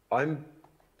 I'm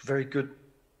very good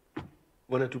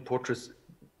when I do portraits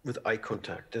with eye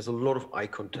contact. There's a lot of eye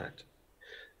contact,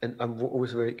 and I'm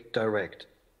always very direct.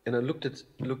 And I looked at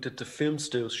the film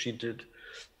stills she did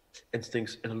and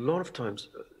things, and a lot of times,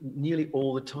 nearly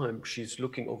all the time, she's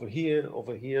looking over here.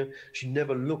 She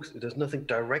never looks. There's nothing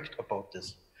direct about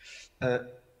this.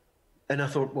 And I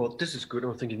thought, well, this is good.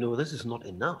 And I'm thinking, no, this is not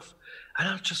enough. And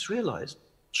I just realized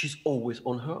she's always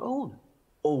on her own.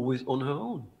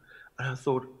 And I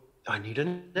thought, I need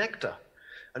an actor.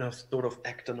 And I thought of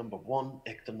actor number one,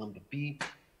 actor number B.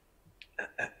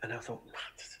 And I thought,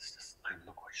 I'm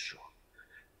not quite sure.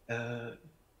 I'm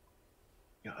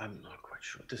not quite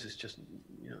sure. This is just,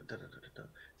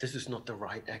 this is not the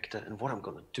right actor and what I'm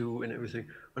going to do and everything.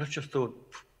 And I just thought,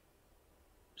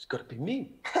 it's got to be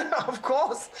me. Of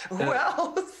course. Who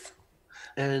else?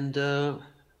 And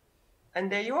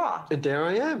there you are. And there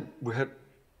I am. We had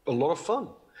a lot of fun.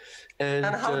 And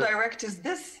how direct is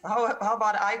this? How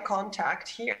about eye contact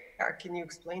here? Can you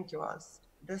explain to us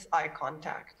this eye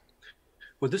contact?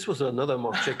 Well, this was another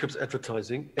Marc Jacobs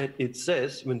advertising, and it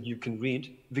says, when you can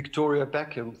read, Victoria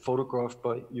Beckham, photographed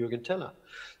by Juergen Teller.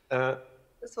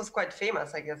 This was quite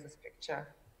famous, I guess, this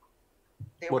picture.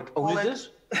 They what, only this?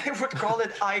 They would call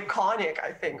it iconic,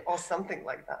 I think, or something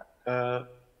like that.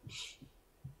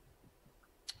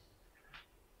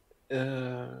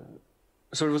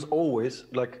 So it was always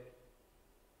like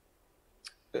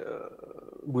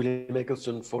William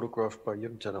Eggleston photographed by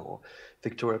Juergen Teller or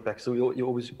Victoria Beckham. So you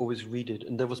always read it.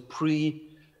 And there was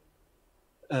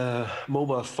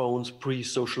mobile phones,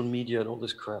 social media, and all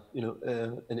this crap,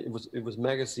 and it was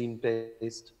magazine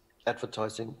based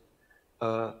advertising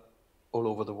all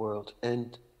over the world,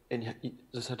 and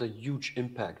this had a huge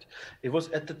impact. It was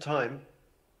at the time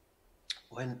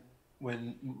when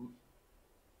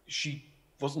she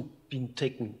wasn't being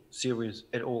taken serious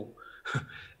at all,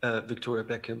 Victoria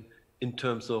Beckham, in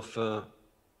terms of her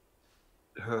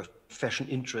fashion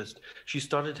interest. She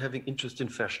started having interest in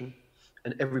fashion,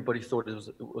 and everybody thought it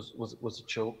was a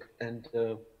joke. And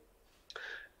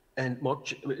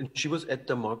she was at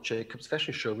the Marc Jacobs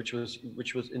fashion show, which was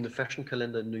in the fashion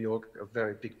calendar in New York, a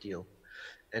very big deal.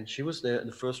 And she was there in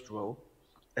the first row,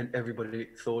 and everybody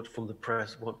thought from the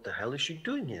press, "What the hell is she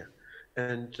doing here?"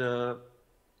 And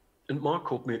Marc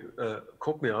called me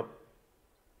up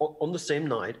on the same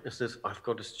night and says, "I've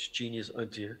got this genius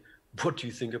idea. What do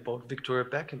you think about Victoria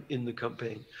Beckham in the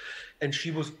campaign?" And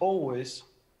she was always,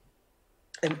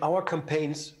 in our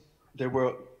campaigns, there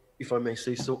were, if I may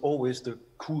say so, always the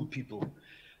cool people,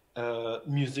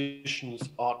 musicians,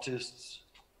 artists,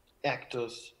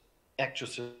 actors,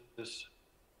 actresses,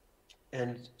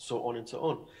 and so on and so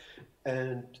on.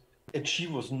 And she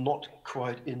was not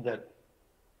quite in that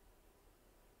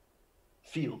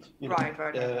field, you know. Right,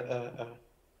 right.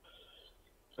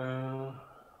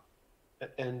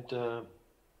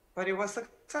 But it was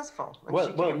successful.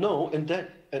 Well, no, and I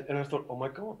thought, oh my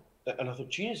God, and I thought,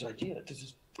 genius idea, this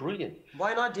is brilliant.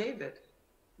 Why not David?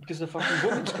 Because the fucking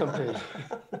women's campaign.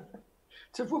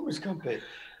 It's a women's campaign,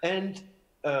 and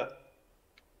no,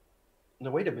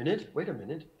 wait a minute,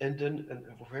 and then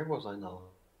where was I now?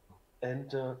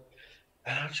 And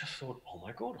I just thought, oh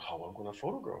my God, how am I going to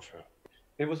photograph her?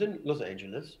 It was in Los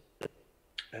Angeles,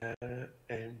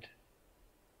 and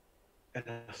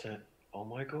I said, oh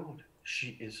my God,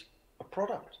 she is a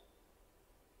product.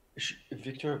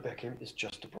 Victoria Beckham is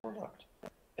just a product,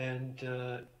 and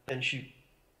she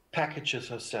packages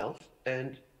herself,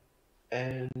 and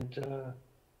I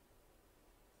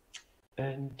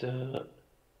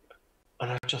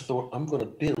just thought, I'm going to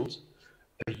build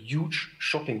a huge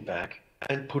shopping bag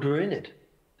and put her in it.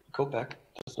 Go back,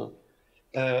 that's not,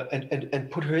 and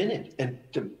put her in it. And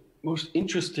the most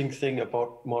interesting thing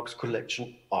about Mark's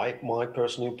collection, my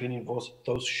personal opinion, was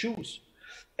those shoes.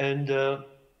 And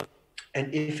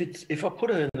if I put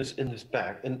her in this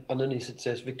bag, and underneath it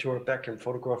says Victoria Beckham,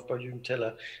 photographed by Juergen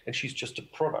Teller, and she's just a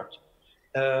product.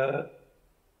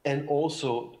 And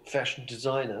also fashion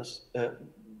designers,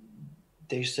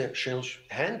 they sell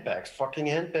handbags, fucking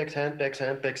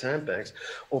handbags,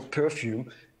 or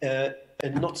perfume, and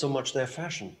not so much their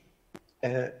fashion,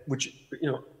 which,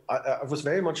 you know, I was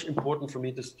very much important for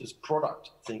me, this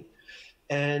product thing.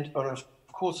 And of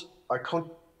course, I can't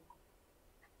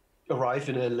arrive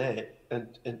in LA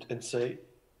and say,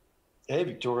 hey,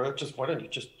 Victoria, why don't you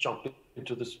just jump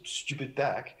into this stupid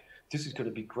bag? This is going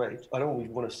to be great. I don't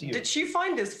even want to see you. Did she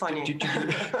find this funny? Did you?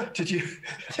 Did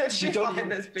she find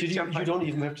this picture funny? You don't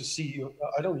even have to see you.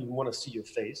 I don't even want to see your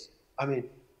face. I mean,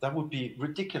 that would be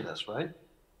ridiculous, right?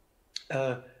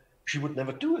 She would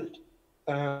never do it.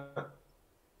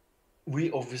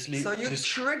 We obviously. So you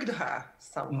tricked her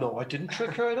somehow? No, I didn't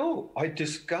trick her at all. I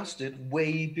discussed it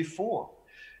way before.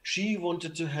 She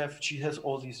wanted to have. She has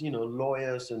all these, you know,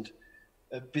 lawyers and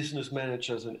business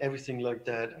managers and everything like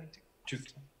that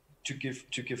to give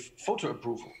photo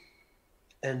approval,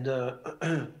 and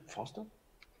Foster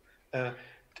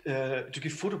to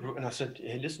give photo approval. And I said,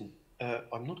 hey, listen,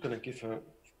 I'm not going to give her.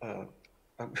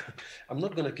 I'm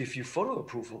not going to give you photo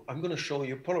approval. I'm going to show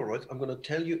you Polaroids. I'm going to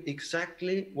tell you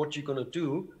exactly what you're going to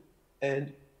do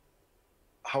and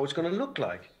how it's going to look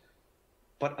like.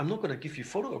 But I'm not going to give you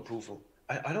photo approval.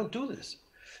 I don't do this.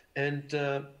 And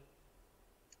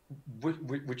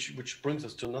which brings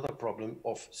us to another problem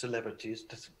of celebrities.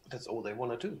 That's all they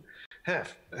want to do,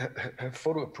 have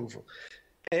photo approval.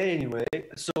 Anyway,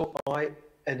 so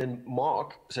and then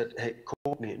Mark said, hey,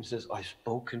 call me, and says, I've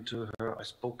spoken to her.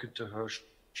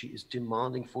 She is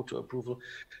demanding photo approval.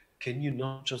 Can you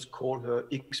not just call her,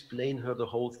 explain her the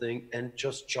whole thing, and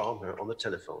just charm her on the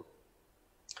telephone?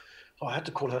 So I had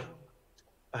to call her.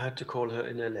 I had to call her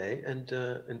in LA, and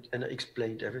I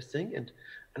explained everything. And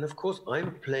of course,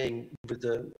 I'm playing with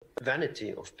the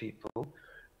vanity of people.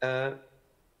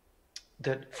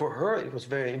 That for her, it was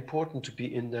very important to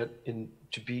be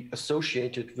to be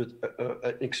associated with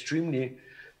an extremely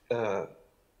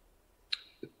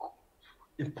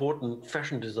important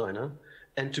fashion designer,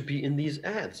 and to be in these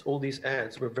ads. All these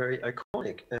ads were very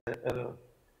iconic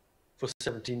for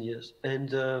 17 years, and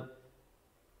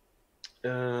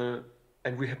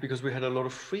because we had a lot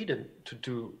of freedom to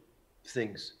do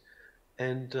things,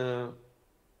 and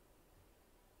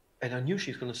I knew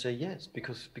she's going to say yes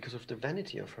because of the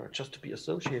vanity of her, just to be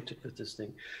associated with this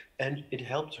thing, and it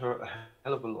helped her a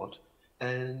hell of a lot.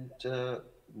 And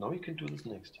now you can do this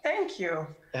next. Thank you.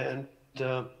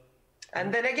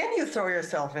 And then again you throw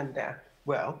yourself in there.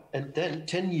 Well, and then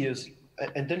 10 years,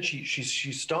 and then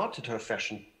she started her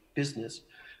fashion business,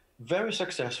 very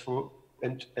successful,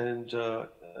 and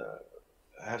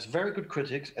has very good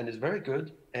critics, and is very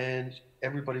good, and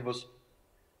everybody was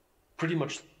pretty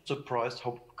much surprised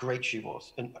how great she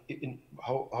was, and in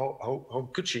how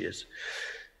good she is.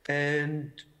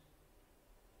 And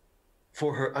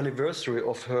for her anniversary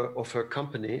of her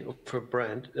company, of her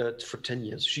brand, for 10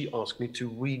 years, she asked me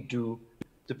to redo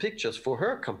the pictures for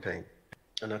her campaign.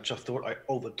 And I just thought I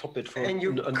overtop it for and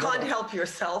you can't help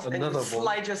yourself and you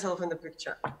slide yourself in the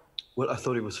picture. Well, I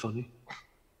thought it was funny.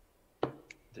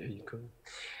 There you go.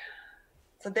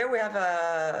 So there we have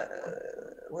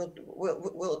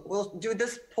we'll do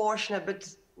this portion a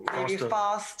bit maybe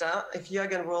faster. If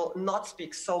Juergen will not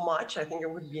speak so much, I think it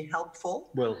would be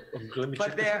helpful. Well, let me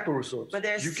check the results. But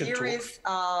there's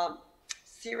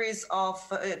series of,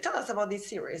 tell us about these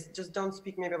series. Just don't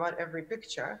speak maybe about every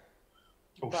picture.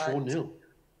 Oh, 4-0.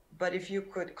 But if you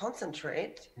could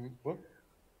concentrate, What?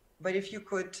 but if you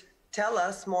could tell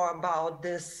us more about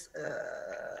this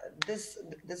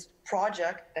this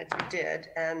project that you did,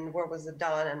 and where was it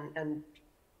done, and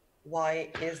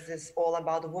why is this all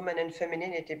about women and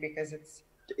femininity? Because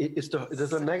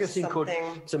there's a magazine called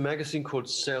It's a magazine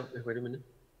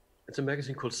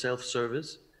called Self-Service,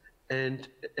 and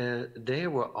they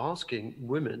were asking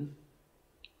women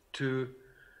to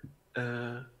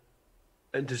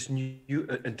and this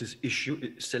issue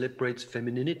celebrates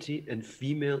femininity and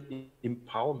female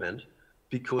empowerment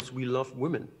because we love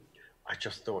women. I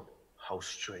just thought, how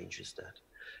strange is that?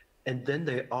 And then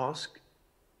they ask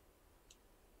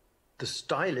the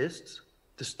stylist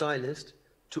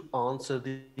to answer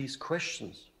these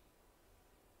questions.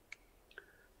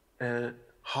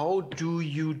 How do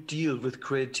you deal with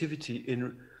creativity in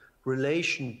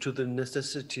relation to the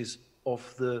necessities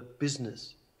of the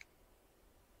business?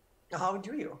 How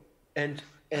do you? And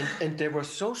they were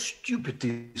so stupid,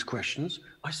 these questions.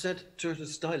 I said to the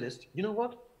stylist, you know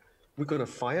what? We're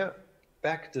gonna fire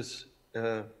back this.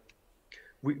 We're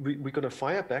gonna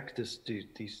fire back these.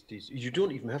 You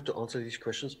don't even have to answer these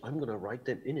questions. I'm gonna write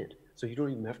them in it, so you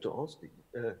don't even have to answer.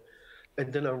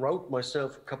 And then I wrote myself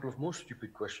a couple of more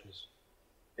stupid questions.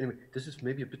 Anyway, this is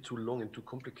maybe a bit too long and too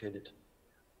complicated.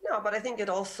 No, but I think it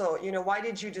also, why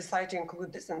did you decide to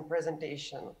include this in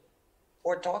presentation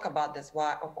or talk about this?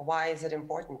 Why is it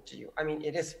important to you? I mean,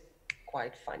 it is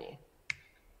quite funny,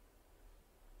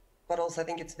 but also I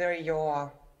think it's very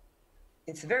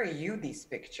you, these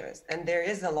pictures. And there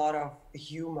is a lot of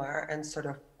humor and sort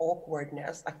of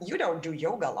awkwardness. Like, you don't do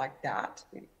yoga like that.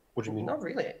 What do you mean? Not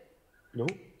really. No.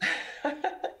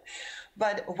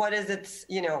 But what is it,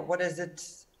 what is it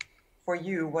for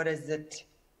you? What does it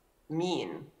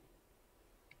mean?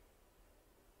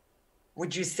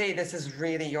 Would you say this is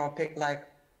really your pick? Like,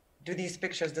 do these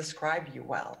pictures describe you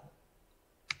well?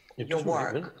 Your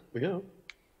work? Yeah.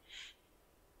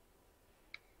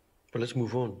 But let's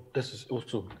move on. This is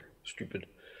also stupid.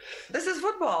 This is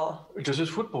football. This is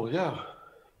football, yeah.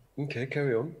 Okay,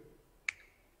 carry on.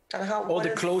 And how? All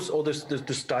the clothes, all the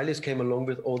stylist came along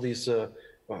with all these, how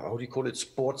do you call it,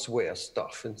 sportswear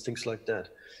stuff and things like that.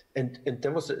 And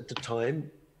there was at the time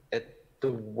at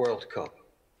the World Cup,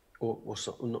 or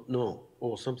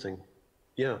something.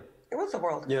 Yeah. It was the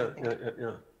World Cup.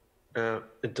 Yeah.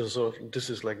 It does. This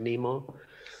is like Thema,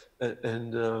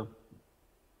 and.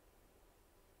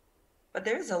 But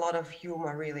there is a lot of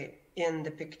humor really in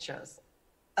the pictures,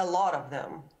 a lot of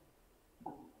them.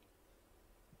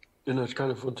 I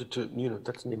kind of wanted to,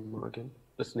 that's Thema again.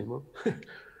 That's Thema.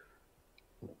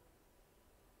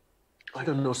 I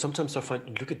don't know. Sometimes I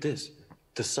find, look at this,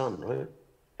 the sun, right?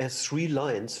 As 3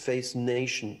 lions face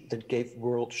nation that gave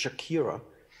world Shakira,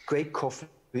 great coffee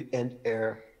and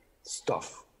air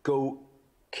stuff. Go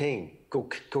Kane.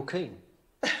 Cocaine.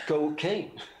 Go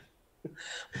Kane.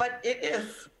 But it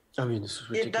is. I mean, this is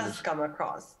ridiculous. It does come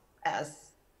across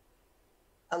as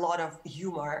a lot of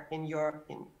humor in your.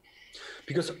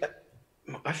 Because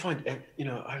I find,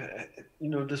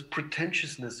 this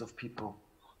pretentiousness of people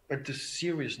and the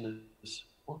seriousness.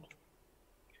 What?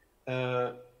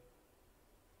 I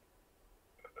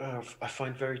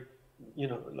find very,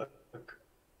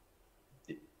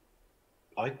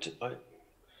 I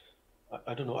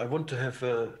don't know. I want to have.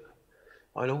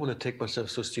 I don't want to take myself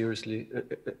so seriously,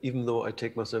 even though I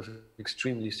take myself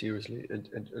extremely seriously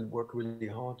and work really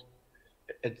hard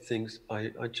at things.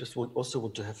 I just also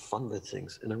want to have fun with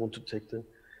things, and I want to take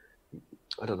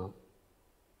I don't know.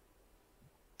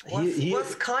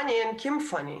 Was Kanye and Kim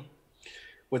funny?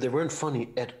 Well, they weren't funny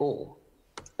at all.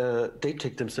 They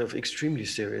take themselves extremely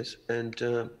serious, and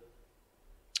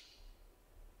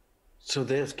so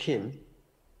there's Kim,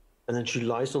 and then she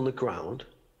lies on the ground,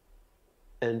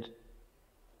 and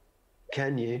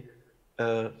Kanye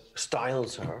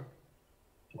styles her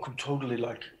totally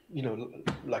like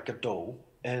a doll,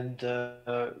 and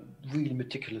really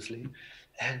meticulously,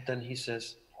 and then he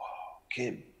says, "Wow,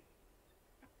 Kim,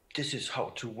 this is how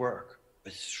to work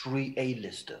with 3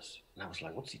 A-listers." And I was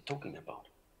like, what's he talking about?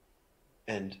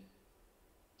 And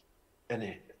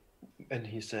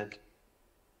he said,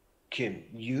 "Kim,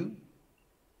 you,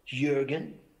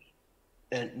 Juergen,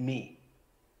 and me,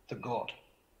 the God."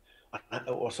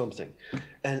 Or something,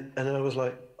 and I was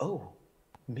like, oh,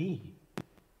 me.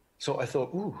 So I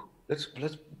thought, ooh, let's.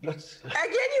 Again,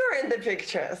 you're in the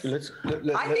pictures.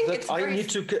 I need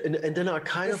to, and then I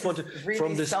kind of wanted really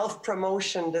from this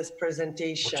self-promotion. This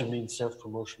presentation. What do you mean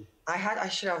self-promotion? I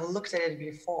should have looked at it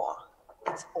before.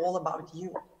 It's all about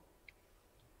you.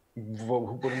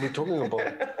 What are we talking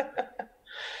about?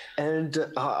 And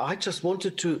I just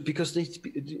wanted to, because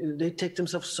they take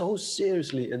themselves so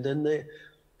seriously, and then they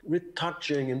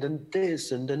retouching, and then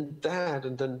this, and then that,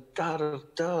 and then da da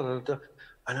da da da.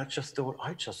 And I just thought,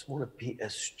 I just want to be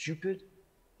as stupid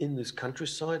in this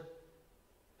countryside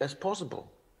as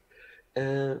possible.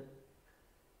 Yeah.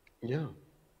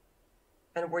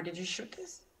 And where did you shoot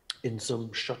this? In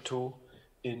some chateau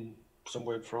in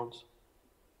somewhere in France.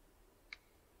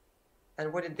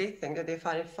 And what did they think? Did they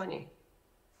find it funny?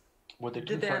 What they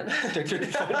didn't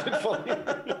find it funny.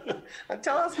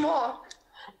 Tell us more.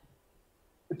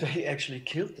 They actually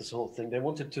killed this whole thing. They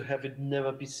wanted to have it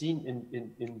never be seen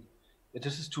in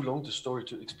this is too long the story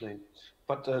to explain.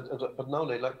 But now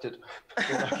they liked it.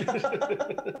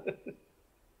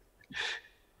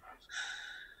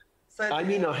 So I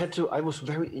mean, I was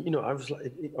very,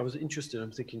 I was interested.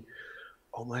 I'm thinking,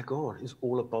 oh my God, it's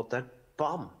all about that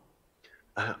bum.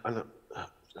 And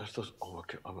I thought, oh,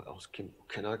 okay, I was,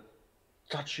 can I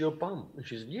touch your bum? And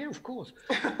she said, yeah, of course.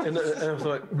 and I was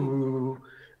like, ooh.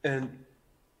 And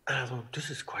I thought, this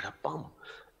is quite a bum.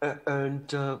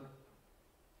 And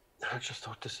I just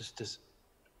thought, this is this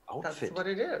outfit. That's what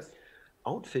it is.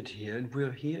 Outfit here, and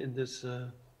we're here in this.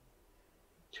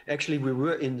 Actually, we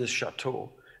were in this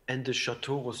chateau, and the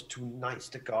chateau was too nice.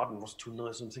 The garden was too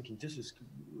nice. I'm thinking this is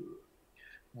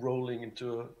rolling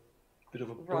into a bit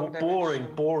of a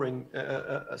boring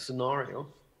scenario.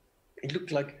 It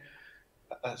looked like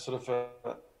a sort of a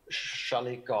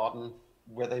chalet garden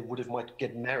where they might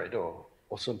get married or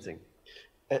something.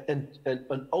 And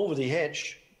over the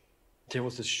hedge, there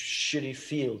was this shitty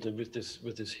field with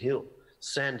this hill,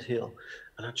 sand hill,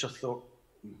 and I just thought,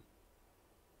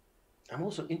 I'm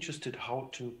also interested how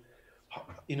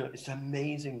it's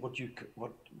amazing what you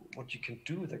can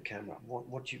do with a camera.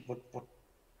 What you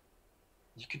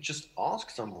could just ask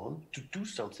someone to do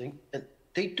something and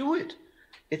they do it.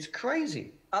 It's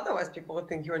crazy. Otherwise, people would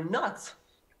think you're nuts.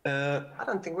 I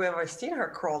don't think we've ever seen her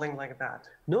crawling like that.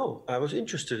 No, I was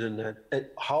interested in that. And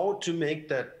how to make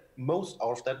that most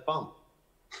out of that bum.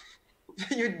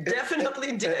 You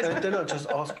definitely did. And then I just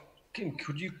asked, Kim,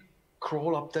 could you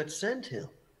crawl up that sand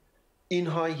hill in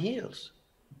high heels?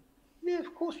 Yeah,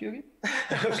 of course, Juergen.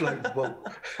 I was like, whoa.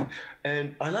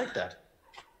 And I like that.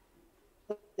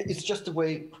 It's just the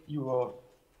way you are,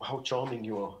 how charming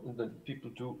you are. And then people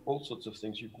do all sorts of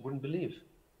things you wouldn't believe.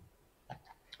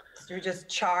 So you just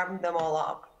charmed them all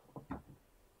up.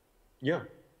 Yeah.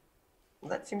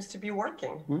 That seems to be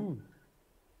working.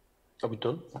 Are we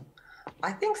done?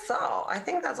 I think so. I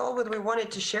think that's all that we wanted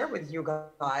to share with you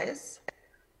guys.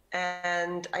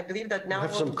 And I believe that now we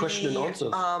have some question and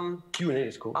answers. Q&A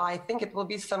is cool. I think it will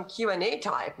be some Q&A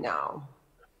type now.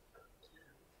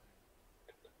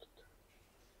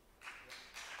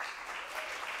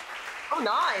 Oh,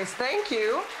 nice. Thank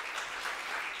you.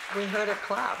 We heard a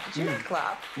clap. Did you hear a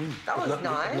clap? That was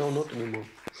nice. No, not anymore.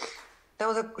 That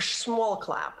was a small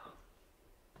clap.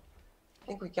 I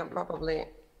think we can probably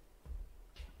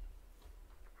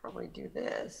do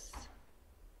this.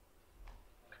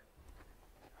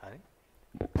 Hi.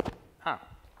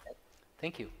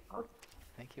 Thank you.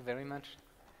 Thank you very much.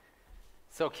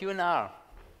 So Q&R.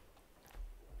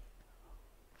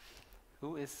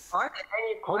 Who is? Are there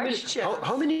any questions?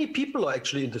 How many people are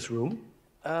actually in this room?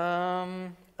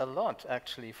 A lot,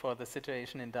 actually, for the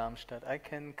situation in Darmstadt. I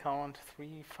can count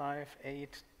 3, 5,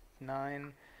 8,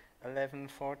 9, 11,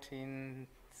 14,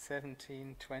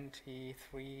 17,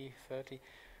 23, 30,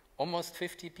 almost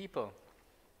 50 people.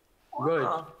 Right.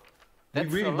 Wow.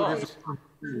 That's a lot.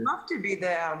 Love to be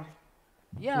there.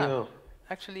 Yeah.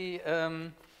 Actually,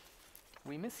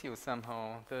 we miss you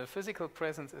somehow. The physical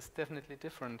presence is definitely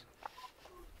different.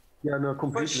 Yeah, no,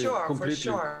 completely. For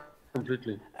sure.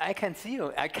 Completely. I can see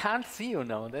you. I can't see you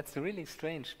now. That's really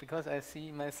strange because I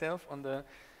see myself on the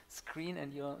screen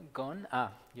and you're gone.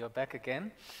 You're back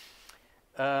again.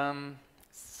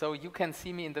 So you can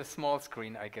see me in the small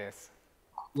screen, I guess.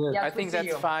 Yeah. I think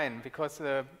that's fine because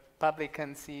the public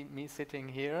can see me sitting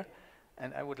here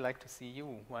and I would like to see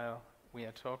you while we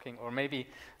are talking, or maybe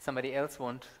somebody else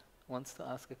wants to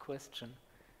ask a question.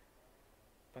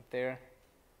 But there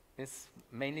is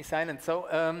mainly silent. So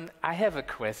I have a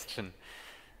question.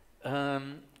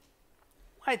 Why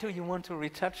do you want to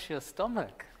retouch your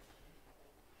stomach?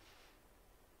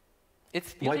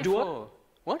 It's beautiful.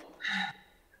 Why do I? What?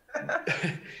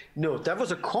 No, that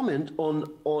was a comment on.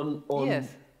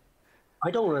 Yes. I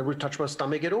don't want to retouch my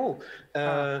stomach at all.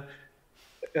 But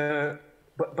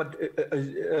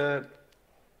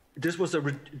this was a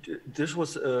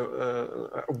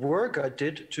work I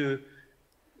did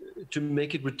to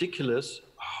make it ridiculous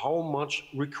how much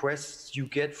requests you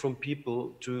get from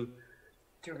people to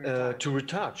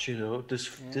retouch. You know,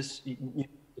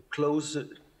 close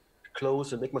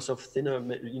and make myself thinner.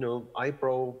 You know,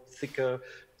 eyebrow thicker,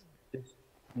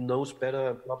 nose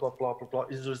better. Blah blah blah blah blah.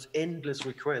 It's just endless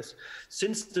requests.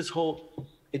 Since this whole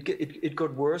it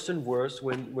got worse and worse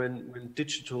when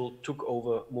digital took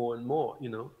over more and more. You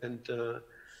know, and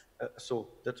so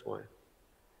that's why.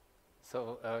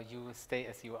 So you stay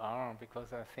as you are,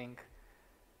 because I think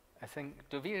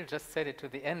Dovile just said it to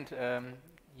the end.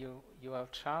 You are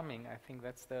charming. I think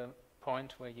that's the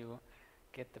point where you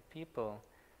get the people,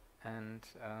 and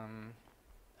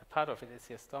a part of it is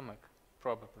your stomach,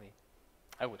 probably.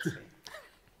 I would say.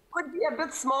 Could be a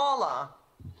bit smaller.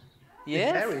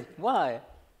 Yes. Why?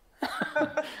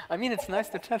 I mean, it's nice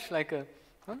to touch like a.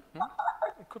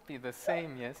 It could be the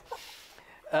same. Yes.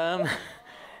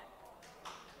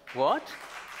 What?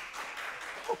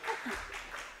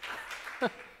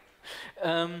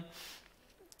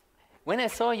 When I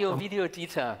saw your video,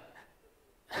 Dieter.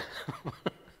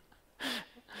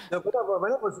 Now,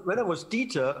 when I was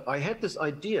Dieter, I had this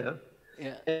idea,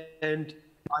 and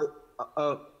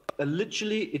I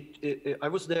literally I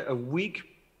was there a week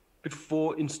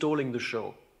before installing the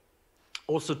show,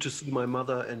 also to see my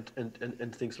mother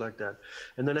and things like that.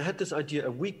 And then I had this idea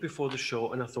a week before the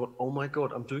show, and I thought, oh my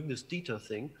God, I'm doing this Dieter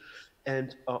thing,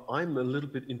 and I'm a little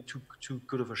bit in too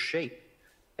good of a shape.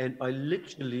 And I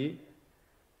literally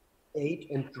ate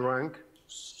and drank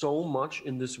so much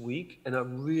in this week, and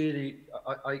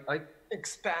I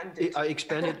expanded. I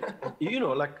expanded, you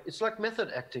know, like it's like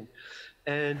method acting,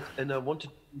 and I wanted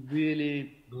to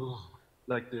really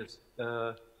like this,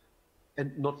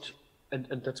 and not.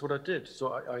 And that's what I did.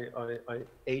 So I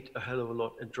ate a hell of a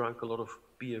lot and drank a lot of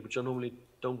beer, which I normally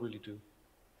don't really do.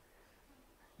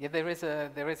 Yeah, there is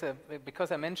a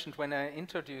because I mentioned when I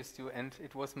introduced you, and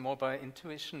it was more by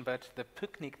intuition, but the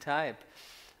picnic type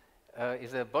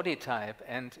is a body type,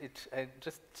 and I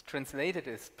just translated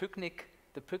as picnic.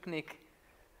 The picnic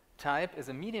type is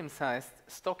a medium-sized,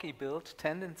 stocky build,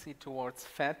 tendency towards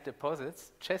fat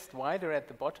deposits, chest wider at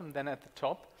the bottom than at the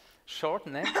top, short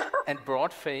neck and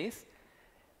broad face.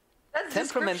 That's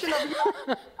temperament.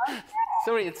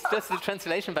 Sorry, it's just the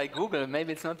translation by Google.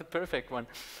 Maybe it's not the perfect one.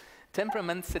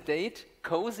 Temperament sedate,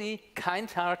 cozy,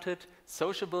 kind-hearted,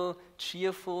 sociable,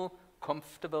 cheerful,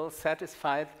 comfortable,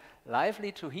 satisfied,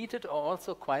 lively to heated, or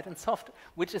also quiet and soft,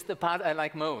 which is the part I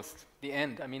like most, the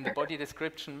end. I mean, the body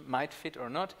description might fit or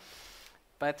not.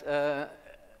 But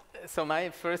so my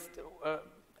first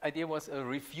idea was a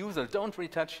refusal. Don't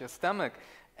retouch your stomach.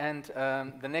 And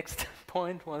the next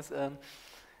point was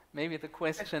maybe the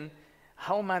question,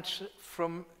 how much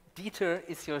from Dieter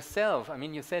is yourself? I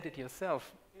mean, you said it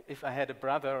yourself. If I had a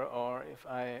brother, or if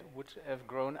I would have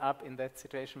grown up in that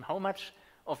situation, how much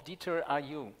of Dieter are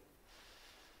you?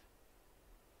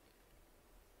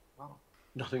 Wow.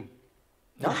 Nothing.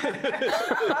 No?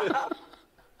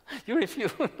 You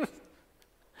refuse.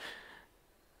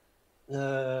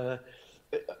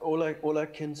 All I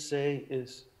can say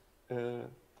is,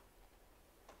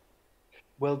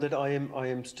 well, that I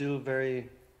am still very.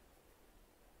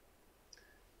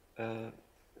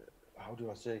 How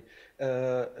do I say?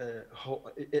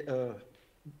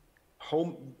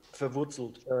 Home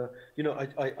verwurzelt. You know,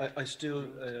 I still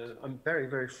I'm very,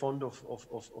 very fond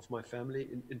of my family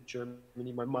in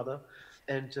Germany, my mother,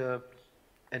 and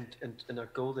I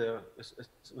go there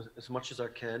as much as I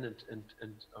can,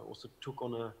 and I also took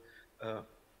on a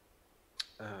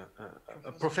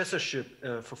professorship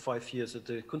for 5 years at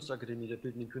the Kunstakademie der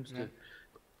Bildenden Künste,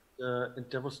 and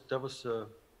that was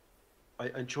I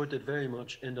enjoyed it very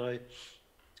much, and I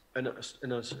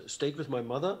stayed with my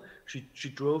mother. She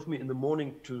drove me in the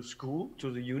morning to school,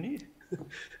 to the uni,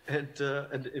 and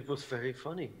it was very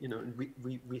funny, you know. And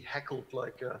we heckled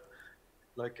like,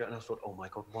 and I thought, oh my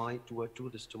God, why do I do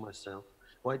this to myself?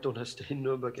 Why don't I stay in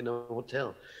Nuremberg in a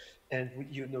hotel? And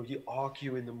you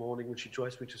argue in the morning when she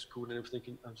drives me to school, and I'm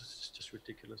thinking, oh, this is just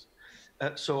ridiculous.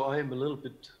 So I am a little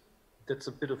bit. That's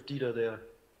a bit of Dieter there.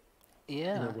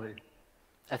 Yeah. In a way.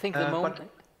 I think the moment.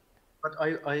 But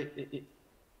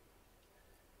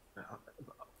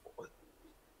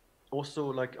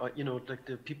also, like, you know, like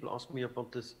the people ask me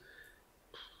about this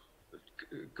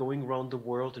going around the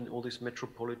world in all these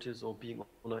metropolises, or being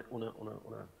on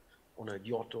a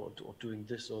yacht, or doing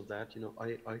this or that. You know, I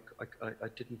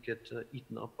didn't get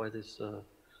eaten up by this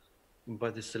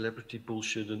celebrity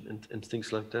bullshit and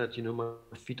things like that. You know,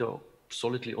 my feet are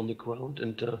solidly on the ground,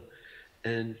 and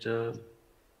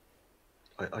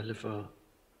I live a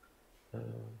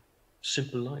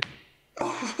simple life.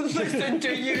 Listen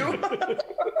to you.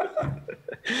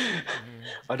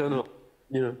 I don't know,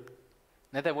 you know.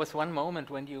 Now, there was one moment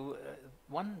when you,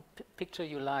 one picture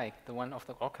you liked, the one of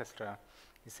the orchestra.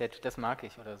 You said, das mag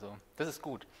ich oder so. Das ist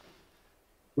gut.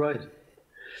 Right.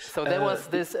 So there was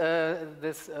this,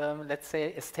 let's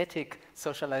say, aesthetic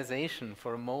socialization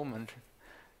for a moment.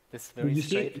 This very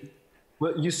straight.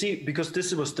 Well, you see, because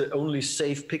this was the only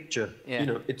safe picture. Yeah. You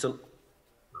know, it's a,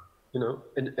 you know,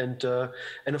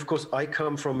 and of course I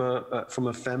come from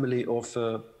a family of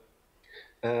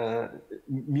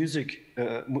music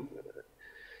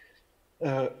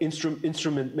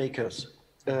instrument makers.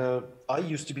 I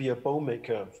used to be a bow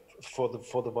maker for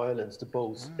the violins, the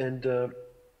bows, and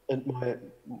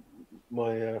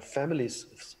my family's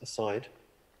side,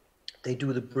 they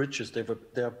do the bridges.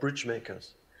 They are bridge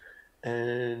makers,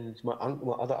 and my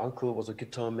other uncle was a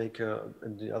guitar maker,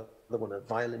 and the other one a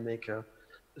violin maker.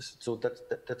 So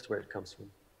that's where it comes from.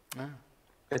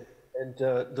 And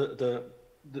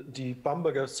the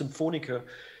Bamberger Symphoniker,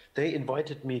 they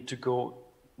invited me to go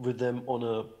with them on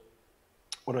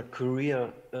a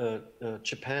Korea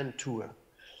Japan tour,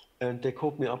 and they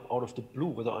called me up out of the blue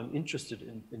whether I'm interested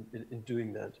in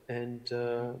doing that, and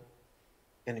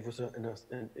it was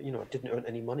and you know, I didn't earn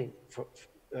any money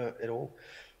at all,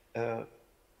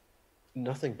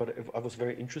 nothing, but I was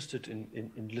very interested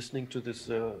in listening to this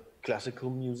classical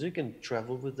music and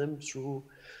travel with them through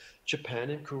Japan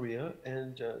and Korea,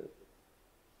 and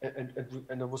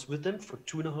I was with them for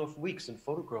 2.5 weeks and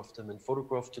photographed them and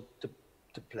photographed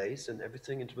the place and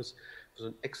everything. And it was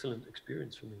an excellent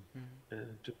experience for me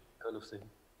to kind of thing.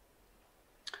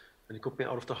 And it got me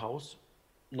out of the house,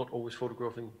 not always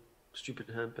photographing stupid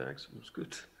handbags. It was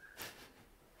good.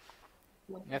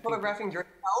 Photographing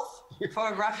yourself,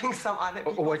 photographing some other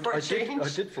people for a change. I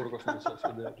did photograph myself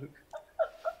in there.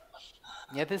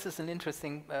 Yeah, this is an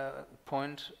interesting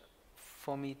point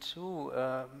for me too,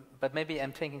 but maybe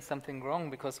I'm taking something wrong,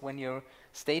 because when you're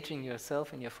staging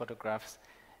yourself in your photographs,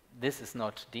 this is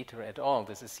not Dieter at all.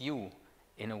 This is you,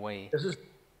 in a way. This is,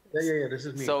 yeah. This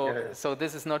is me. So, so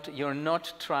this is not. You're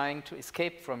not trying to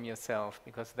escape from yourself,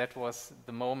 because that was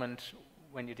the moment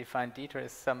when you defined Dieter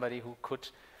as somebody who could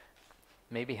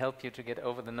maybe help you to get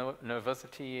over the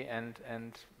nervosity and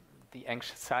the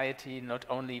anxiety, not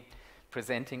only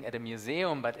presenting at a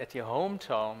museum but at your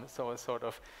hometown. So a sort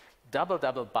of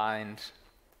double bind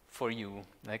for you,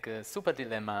 like a super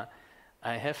dilemma.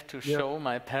 I have to show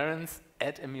my parents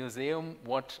at a museum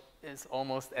what is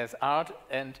almost as art,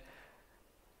 and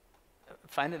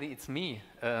finally it's me,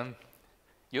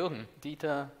 Juergen,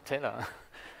 Dieter Teller.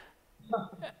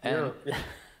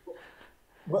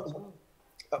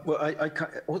 Well,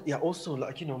 I also,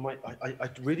 like, you know, I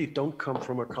really don't come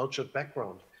from a cultured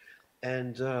background,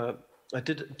 and I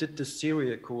did this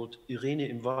series called Irene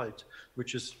im Wald,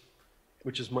 which is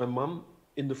my mom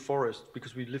in the forest,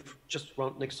 because we live just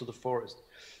right next to the forest,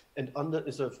 and under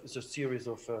is a series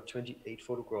of 28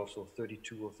 photographs, or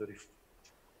 32 or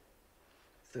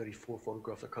 34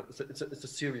 photographs. It's a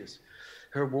series,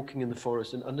 her walking in the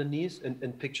forest, and underneath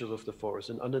and pictures of the forest,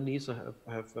 and underneath I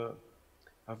have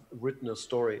I've written a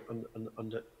story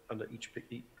under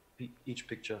each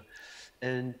picture,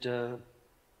 and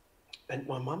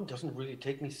my mom doesn't really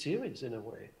take me serious in a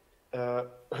way.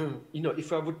 You know,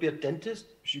 if I would be a dentist,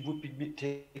 she would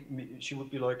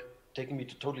be like taking me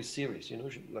totally serious. You know,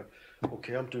 she'd be like,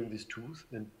 okay, I'm doing this tooth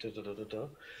and da.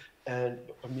 And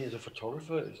for me as a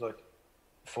photographer, it's like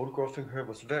photographing her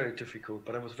was very difficult,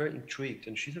 but I was very intrigued,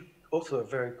 and she's also a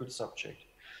very good subject.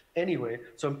 Anyway,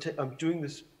 so I'm doing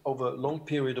this over a long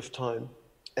period of time,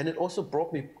 and it also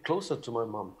brought me closer to my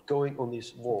mom, going on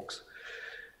these walks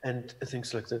and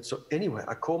things like that. So anyway,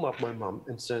 I call up my mom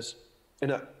and says,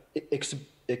 and I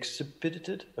exhibited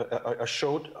it. I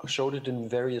showed it in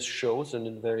various shows and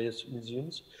in various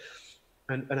museums,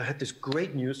 and I had this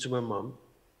great news to my mom.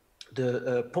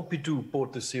 The Pompidou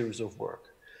bought the series of work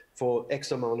for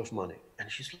X amount of money,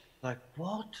 and she's like,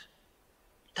 "What?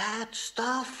 That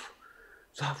stuff?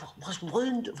 Was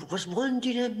wollen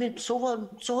die denn mit so einem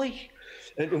Zeug?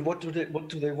 And what do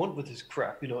they want with this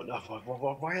crap? You know,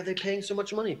 why are they paying so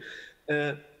much money?"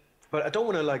 But I don't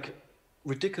want to like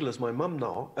ridiculous my mom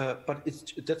now. But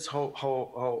that's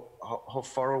how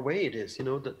far away it is. You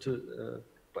know, that to.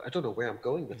 But I don't know where I'm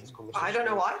going with this conversation. I don't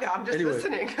know either. I'm just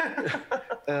listening.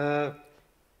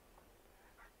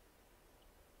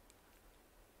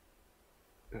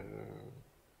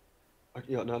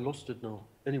 Yeah, and I lost it now.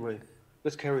 Anyway,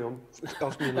 let's carry on.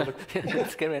 Ask me another question.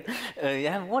 Let's carry on.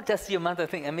 Yeah, what does your mother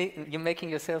think? I mean, you're making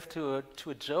yourself to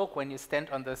a joke when you stand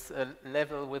on this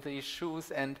level with these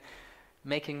shoes and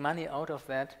making money out of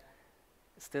that.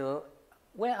 Still,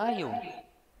 where are you?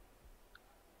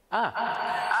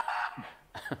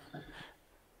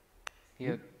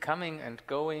 here coming and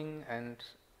going, and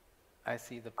I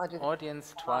see the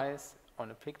audience twice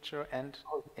on a picture and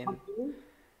in...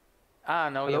 Ah,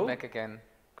 now you're back again.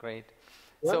 Great.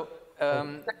 Yeah. So,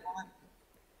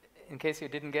 in case you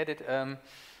didn't get it,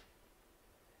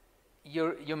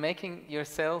 you're making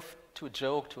yourself to a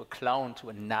joke, to a clown, to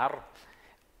a narr,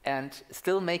 and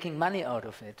still making money out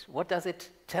of it. What does it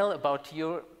tell about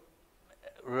your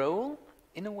role,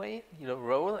 in a way? Your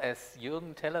role as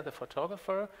Juergen Teller, the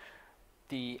photographer,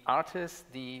 the artist,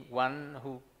 the one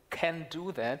who can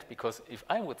do that? Because if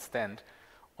I would stand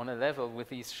on a level with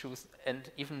these shoes and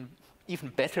even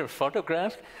better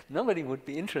photographed, nobody would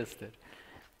be interested.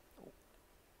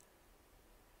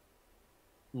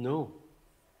 No.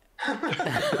 Very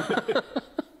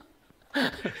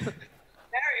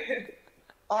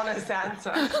honest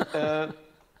answer.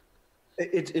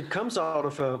 It comes out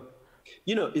of a,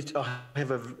 you know,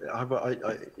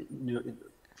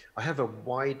 I have a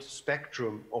wide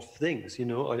spectrum of things. You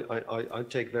know, I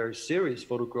take very serious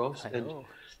photographs, and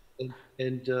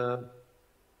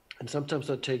sometimes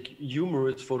I take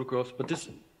humorous photographs. But this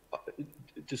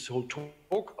whole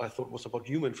talk I thought was about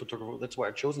human photography. That's why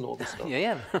I've chosen all this stuff.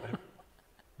 Yeah.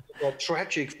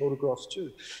 Tragic photographs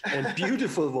too, and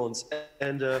beautiful ones.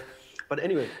 And but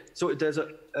anyway, so there's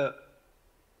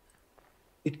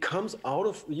it comes out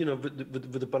of, you know,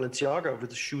 with the Balenciaga, with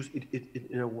the shoes. It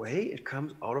in a way it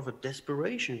comes out of a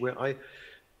desperation where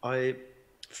I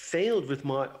failed with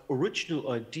my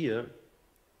original idea.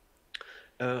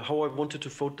 How I wanted to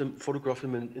photograph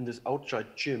them in this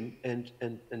outside gym, and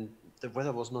the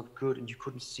weather was not good, and you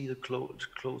couldn't see the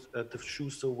the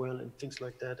shoes so well, and things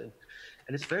like that, and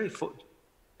it's very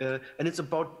and it's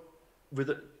about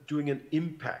doing an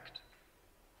impact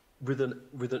with an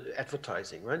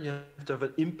advertising, right? You have to have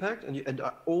an impact, and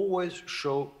I always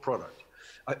show product.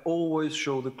 I always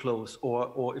show the clothes,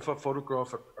 or if I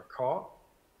photograph a car,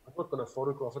 I'm not going to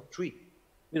photograph a tree.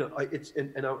 You know, I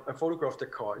photograph the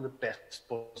car in the best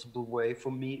possible way.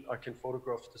 For me, I can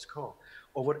photograph this car,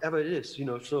 or whatever it is. You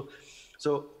know,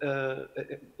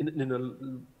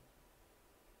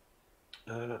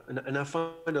 and I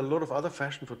find a lot of other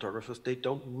fashion photographers, they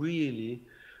don't really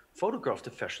photograph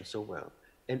the fashion so well.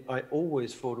 And I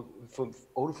always photograph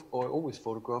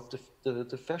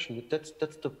the fashion.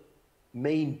 That's the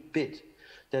main bit.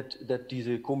 That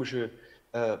diese komische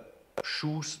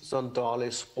shoes,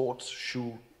 Sandale, sports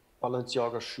shoe,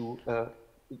 Balenciaga shoe,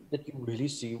 that you really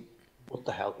see what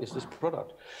the hell is this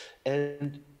product,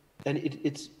 and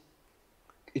it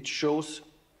shows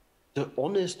the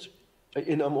honest,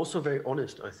 and I'm also very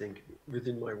honest, I think,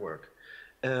 within my work.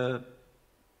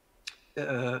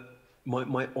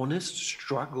 My honest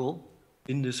struggle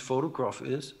in this photograph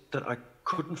is that I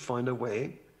couldn't find a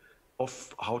way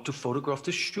of how to photograph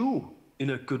the shoe in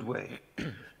a good way.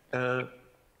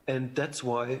 And that's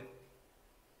why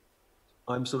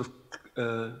I'm sort of,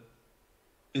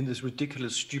 in this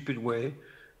ridiculous, stupid way,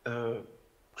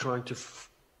 trying to,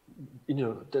 you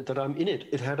know, that I'm in it.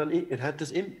 It had an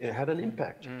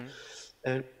impact,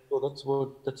 and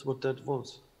so that's what that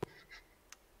was.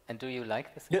 And do you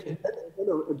like this? Yeah.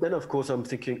 Then of course I'm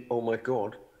thinking, oh my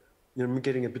God, you know, I'm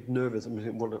getting a bit nervous. I'm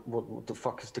thinking, what the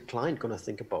fuck is the client gonna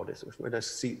think about this when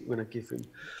I give him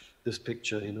this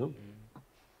picture, you know?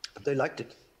 But they liked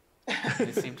it.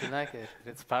 They seem to like it.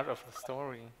 It's part of the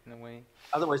story in a way.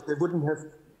 Otherwise, they wouldn't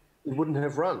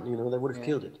have run. You know, they would have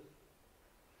killed it.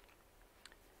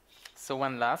 So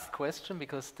one last question,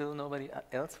 because still nobody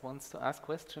else wants to ask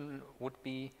question, would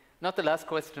be not the last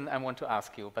question I want to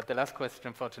ask you, but the last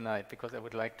question for tonight, because I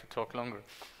would like to talk longer,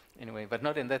 anyway, but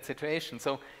not in that situation.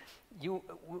 So you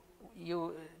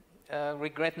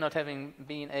regret not having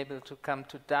been able to come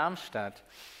to Darmstadt,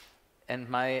 and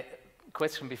my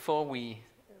question before we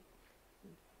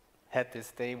had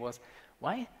this day was,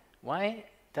 why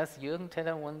does Juergen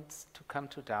Teller want to come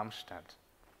to Darmstadt?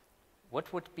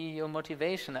 What would be your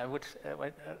motivation?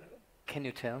 Can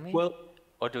you tell me? Well,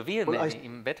 or Dovile, maybe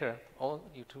even better, all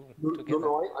you two together.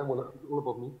 No, I want to, all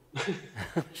about me.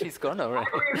 She's gone already.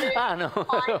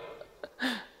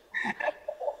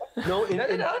 No.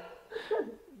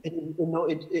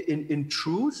 In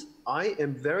truth, I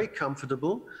am very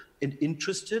comfortable and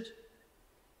interested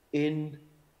in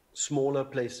smaller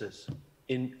places.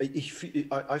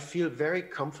 I feel very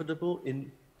comfortable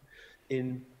in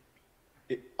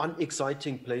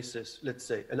unexciting places, let's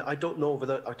say. And I don't know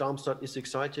whether Darmstadt is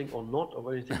exciting or not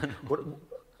or anything.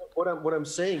 What I'm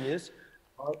saying is,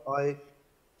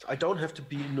 I don't have to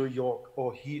be in New York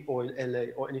or in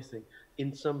LA or anything.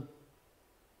 In some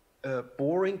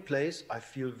boring place, I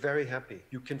feel very happy.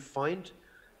 You can find,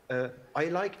 I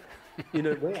like, in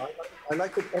a way, I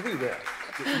like it everywhere.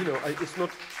 You know, it's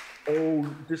not, oh,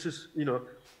 this is,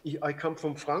 I come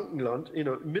from Frankenland,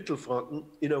 Mittelfranken.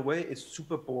 In a way, it's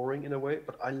super boring in a way,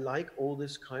 but I like all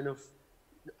this kind of,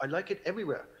 I like it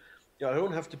everywhere. I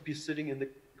don't have to be sitting in the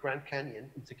Grand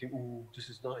Canyon and thinking, ooh, this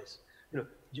is nice.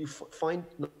 You find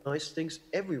nice things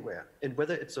everywhere. And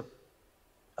whether it's a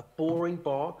boring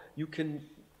bar, you can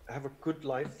have a good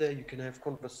life there, you can have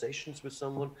conversations with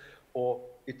someone, or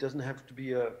it doesn't have to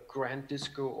be a grand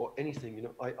disco or anything.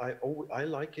 I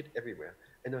like it everywhere.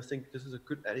 And I think this is a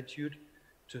good attitude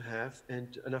to have,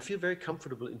 and I feel very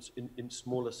comfortable in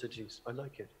smaller cities. I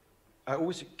like it. I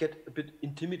always get a bit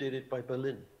intimidated by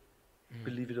Berlin,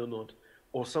 believe it or not,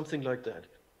 or something like that.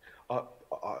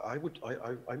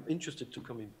 I'm interested to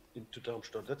come into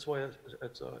Darmstadt. That's why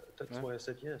I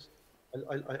said yes.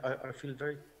 I feel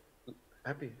very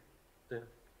happy there.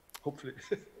 Hopefully.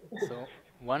 So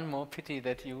one more pity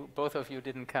that both of you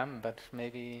didn't come, but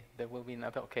maybe there will be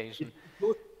another occasion.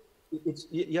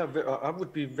 I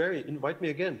would be invite me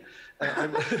again.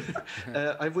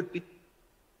 I would be.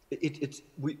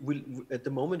 We at the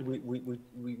moment we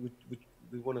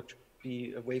want to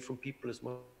be away from people as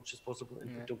much as possible,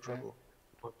 and we don't travel.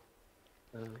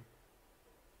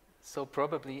 So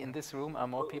probably in this room are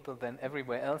more people than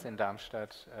everywhere else in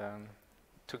Darmstadt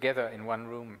together in one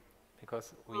room,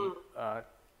 because we are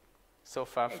so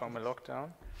far from a lockdown,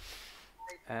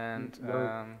 and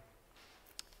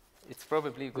it's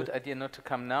probably a good idea not to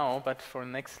come now, but for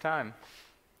next time,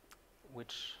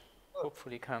 which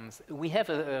hopefully comes. We have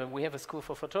a school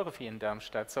for photography in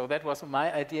Darmstadt, so that was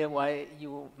my idea why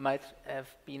you might have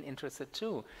been interested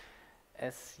too,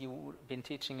 as you've been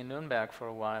teaching in Nuremberg for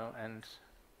a while and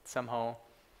somehow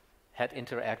had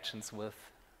interactions with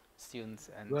students,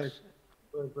 and right.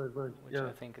 which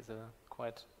I think is a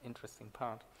quite interesting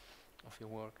part of your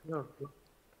work. Yeah,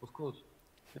 of course.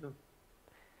 Yeah.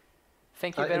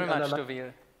 Thank you very much,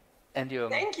 Dovile and Juergen.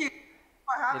 Thank you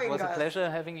for having us. It was a pleasure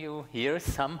having you here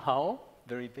somehow,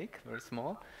 very big, very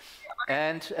small.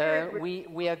 And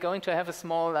we are going to have a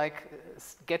small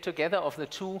get-together of the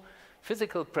two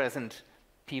physical present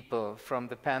people from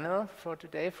the panel for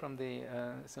today, from the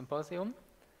Symposium,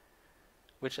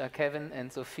 which are Kevin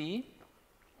and Sophie.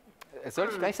 Soll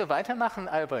ich gleich so weitermachen,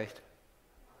 Albrecht?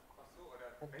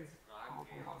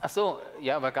 Ach so,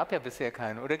 ja, aber gab ja bisher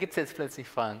keine. Oder gibt es jetzt plötzlich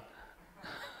Fragen?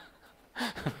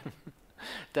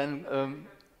 Dann,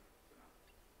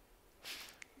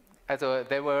 also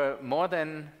there were more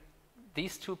than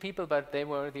these two people, but they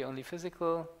were the only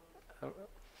physical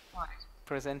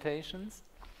presentations.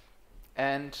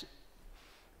 And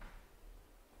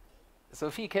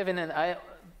Sophie, Kevin, and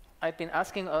I've been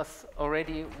asking us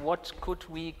already, what could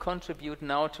we contribute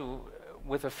now to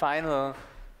with a final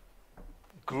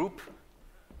group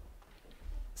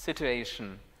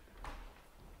situation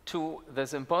to the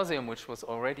symposium, which was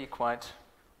already quite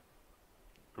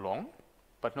long,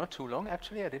 but not too long.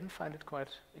 Actually, I didn't find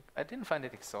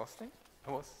it exhausting.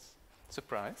 I was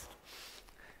surprised.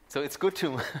 So it's good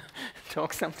to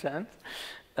talk sometimes.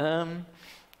 And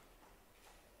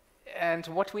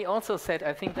what we also said,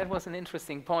 I think that was an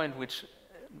interesting point, which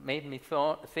made me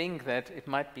think that it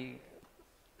might be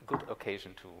a good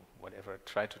occasion to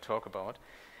try to talk about.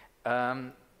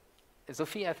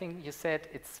 Sophie, I think you said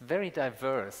it's very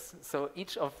diverse. So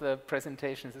each of the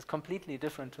presentations is completely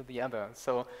different to the other.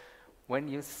 So when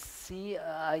you see,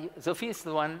 Sophie is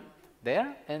the one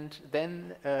there, and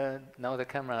then now the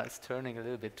camera is turning a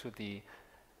little bit to the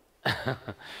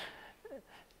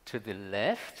to the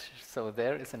left. So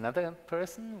there is another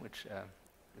person, which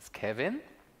is Kevin.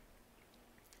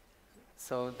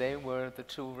 So they were the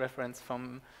two reference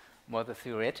from more the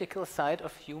theoretical side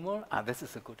of humor. This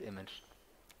is a good image.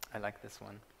 I like this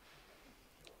one.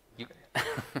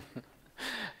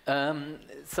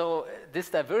 So this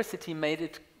diversity made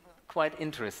it quite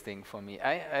interesting for me.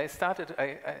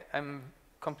 I'm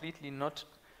completely not,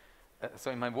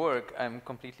 so in my work, I'm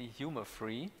completely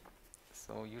humor-free.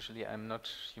 So usually I'm not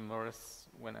humorous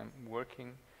when I'm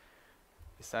working.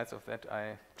 Besides of that,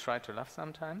 I try to laugh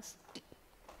sometimes.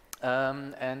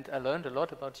 And I learned a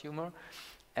lot about humor.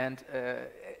 And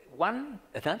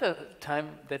another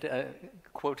time that I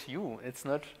quote you, it's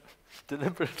not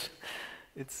deliberate,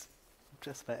 it's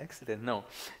just by accident. No,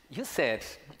 you said,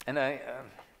 and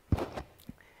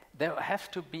there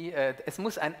have to be, es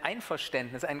muss ein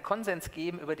Einverständnis, einen Konsens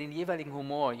geben über den jeweiligen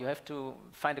Humor. You have to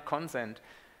find a consent,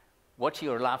 what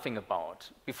you're laughing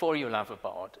about, before you laugh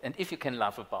about, and if you can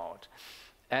laugh about.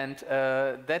 And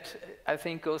that, I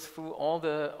think, goes through all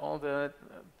the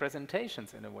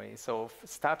presentations in a way. So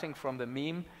starting from the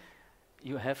meme,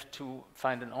 you have to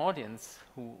find an audience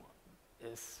who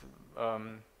is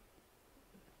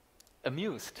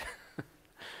amused.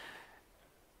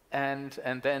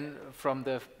 And then from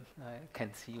the, I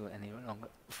can't see you any longer.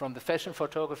 From the fashion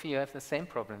photography, you have the same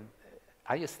problem.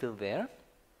 Are you still there?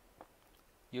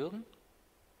 Juergen?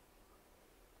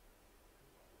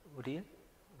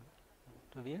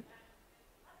 Dovile?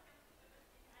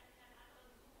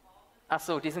 Ach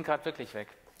so, die sind gerade wirklich weg.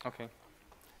 Okay.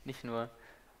 Nicht nur.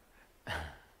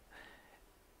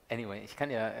 Anyway, ich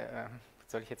kann ja,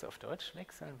 soll ich jetzt auf Deutsch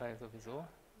wechseln, weil sowieso?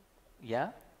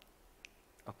 Ja?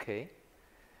 Okay.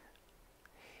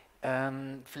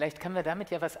 Vielleicht können wir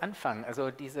damit ja was anfangen. Also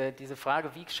diese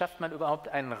Frage, wie schafft man überhaupt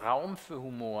einen Raum für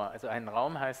Humor? Also ein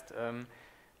Raum heißt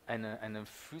eine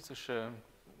physische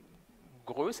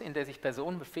Größe, in der sich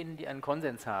Personen befinden, die einen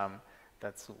Konsens haben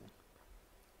dazu.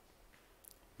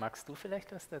 Magst du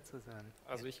vielleicht was dazu sagen?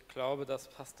 Also ich glaube, das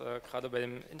passt gerade bei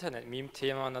dem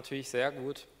Internet-Meme-Thema natürlich sehr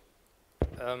gut.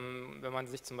 Wenn man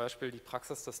sich zum Beispiel die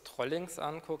Praxis des Trollings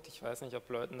anguckt, ich weiß nicht, ob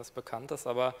Leuten das bekannt ist,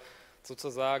 aber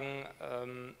sozusagen,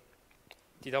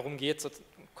 die darum geht, so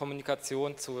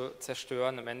Kommunikation zu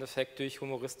zerstören, im Endeffekt durch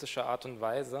humoristische Art und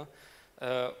Weise.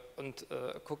 Und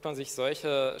guckt man sich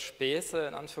solche Späße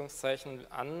in Anführungszeichen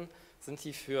an, sind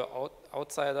die für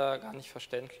Outsider gar nicht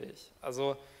verständlich.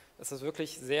 Also es ist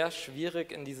wirklich sehr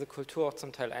schwierig, in diese Kultur auch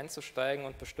zum Teil einzusteigen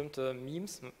und bestimmte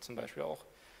Memes zum Beispiel auch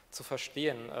zu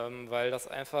verstehen, weil das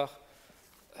einfach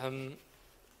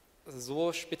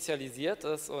so spezialisiert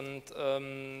ist und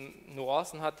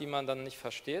Nuancen hat, die man dann nicht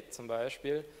versteht, zum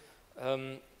Beispiel,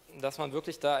 dass man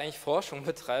wirklich da eigentlich Forschung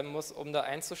betreiben muss, um da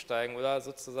einzusteigen oder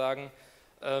sozusagen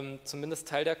zumindest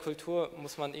Teil der Kultur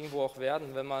muss man irgendwo auch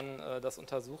werden, wenn man das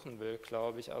untersuchen will,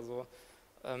 glaube ich. Also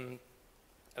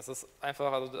es ist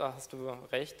einfach, also da hast du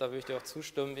recht, da würde ich dir auch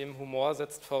zustimmen, eben Humor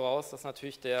setzt voraus, dass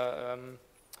natürlich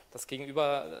das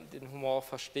Gegenüber den Humor auch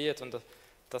versteht und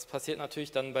das passiert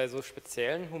natürlich dann bei so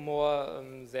speziellen Humor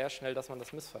sehr schnell, dass man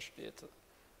das missversteht.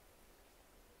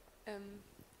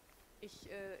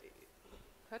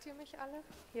 Hört ihr mich alle?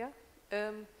 Ja?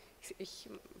 Ich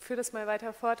führe das mal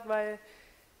weiter fort, weil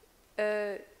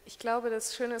ich glaube,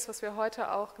 das Schöne ist, was wir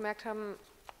heute auch gemerkt haben,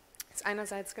 ist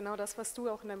einerseits genau das, was du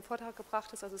auch in deinem Vortrag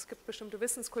gebracht hast. Also es gibt bestimmte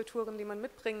Wissenskulturen, die man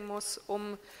mitbringen muss,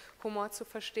 um Humor zu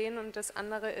verstehen. Und das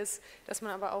andere ist, dass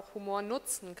man aber auch Humor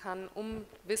nutzen kann, um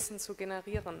Wissen zu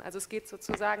generieren. Also es geht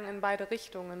sozusagen in beide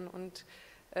Richtungen. Und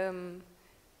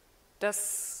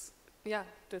das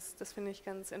finde ich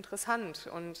ganz interessant.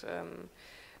 Und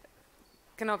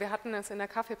genau, wir hatten es in der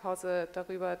Kaffeepause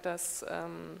darüber, dass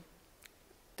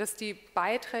die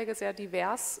Beiträge sehr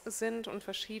divers sind und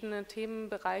verschiedene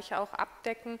Themenbereiche auch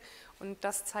abdecken. Und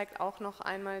das zeigt auch noch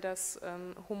einmal, dass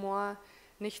Humor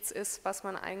nichts ist, was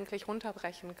man eigentlich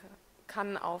runterbrechen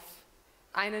kann auf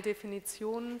eine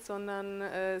Definition, sondern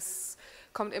es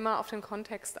kommt immer auf den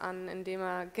Kontext an, in dem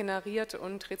er generiert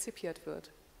und rezipiert wird.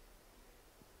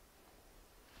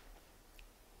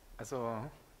 Also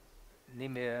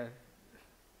nehmen wir...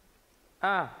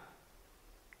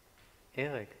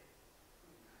 Erik.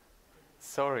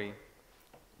 Sorry,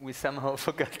 we somehow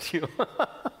forgot you.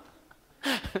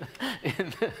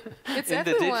 It's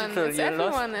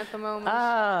everyone at the moment.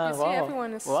 You see,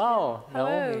 everyone is wow, hello.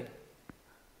 Naomi.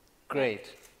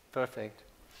 Great, perfect.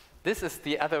 This is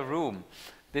the other room.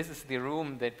 This is the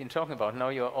room they've been talking about. Now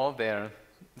you're all there.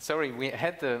 Sorry, we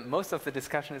had most of the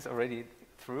discussion is already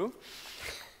through.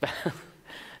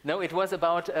 No, it was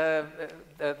about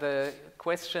the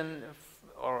question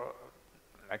or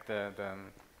like the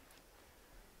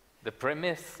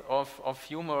premise of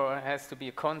humor has to be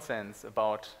a consensus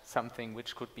about something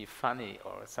which could be funny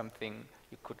or something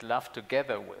you could laugh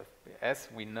together with. As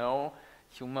we know,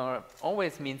 humor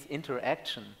always means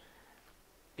interaction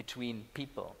between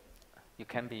people. You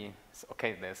can be,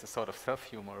 okay, there's a sort of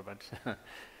self-humor, but I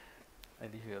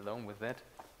leave you alone with that.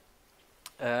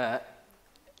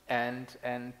 And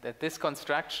that this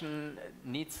construction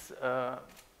needs an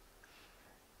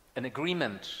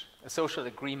agreement, a social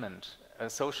agreement, a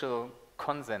social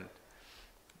consent,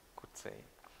 could say.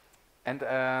 And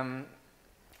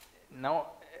now,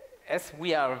 as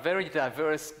we are a very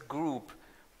diverse group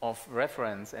of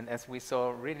reference, and as we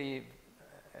saw really,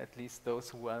 at least those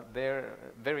who are there,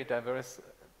 very diverse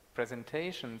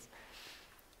presentations,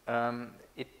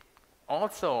 it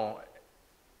also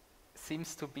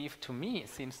seems to be, to me,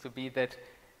 seems to be that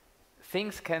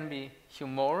things can be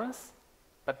humorous,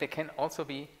 but they can also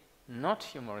be not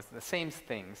humorous, the same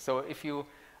thing. So if you,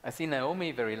 I see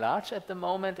Naomi very large at the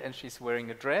moment, and she's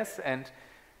wearing a dress, and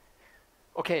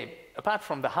okay, apart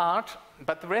from the heart,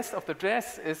 but the rest of the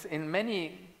dress is in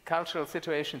many cultural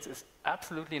situations is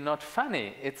absolutely not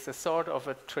funny. It's a sort of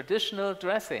a traditional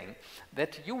dressing.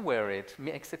 That you wear it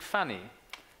makes it funny.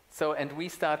 So, and we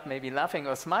start maybe laughing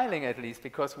or smiling at least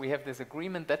because we have this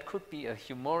agreement that could be a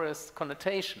humorous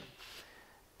connotation.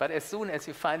 But as soon as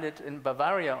you find it in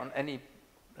Bavaria on any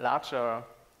larger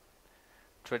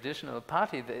traditional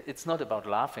party, it's not about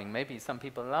laughing. Maybe some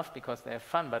people laugh because they have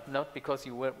fun, but not because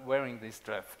you were wearing this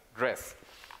dress.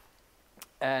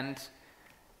 And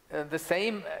the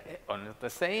same,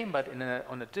 but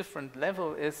on a different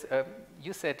level is,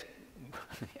 you said,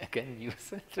 again you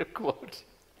said a quote,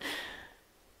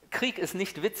 Krieg ist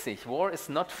nicht witzig, war is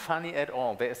not funny at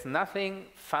all. There is nothing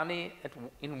funny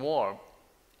in war,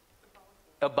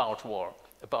 about war,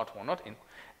 not in.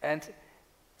 And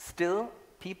still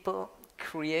people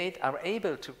are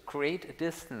able to create a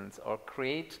distance or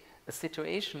create a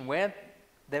situation where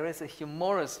there is a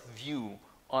humorous view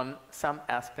on some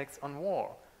aspects of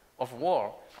war.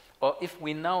 Or if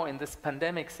we now in this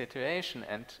pandemic situation,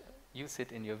 and you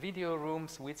sit in your video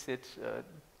rooms, we sit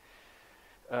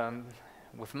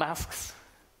with masks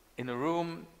in a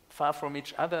room far from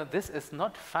each other, this is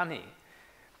not funny.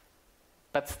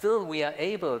 But still we are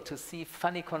able to see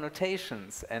funny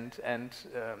connotations and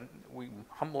we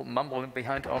mumble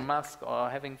behind our mask or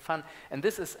having fun. And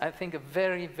this is, I think, a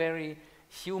very, very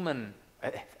human,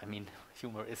 I mean,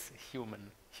 humor is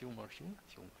human. Humor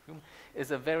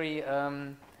is a very,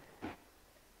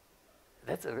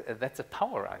 that's a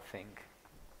power, I think.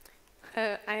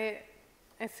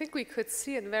 I think we could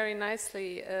see it very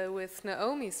nicely with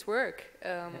Naomi's work.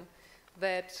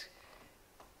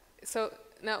 So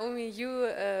Naomi, you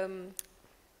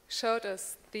showed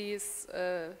us these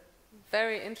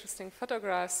very interesting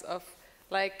photographs of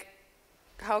like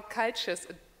how cultures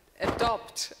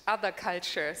adopt other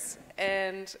cultures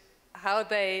and how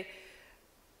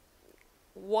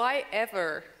why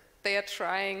ever they are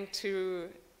trying to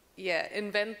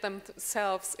invent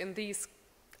themselves in these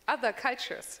other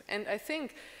cultures. And I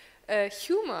think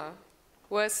humor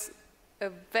was a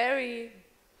very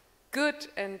good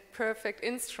and perfect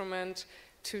instrument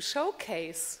to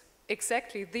showcase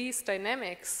exactly these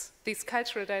dynamics, these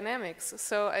cultural dynamics.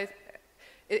 So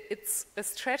it's a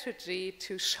strategy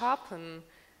to sharpen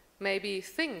maybe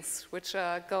things which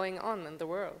are going on in the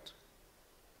world.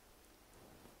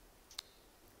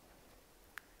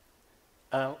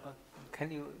 Can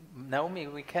you, Naomi,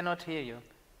 we cannot hear you.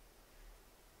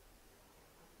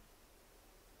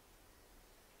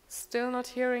 Still not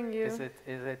hearing you. Is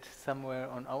it somewhere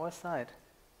on our side?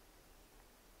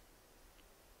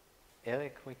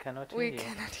 Eric, we cannot hear you. We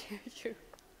cannot hear you.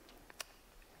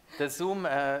 The Zoom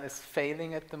is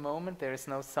failing at the moment. There is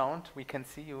no sound. We can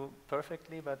see you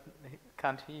perfectly, but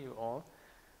can't hear you all.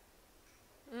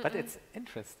 But it's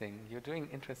interesting. You're doing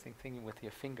interesting thing with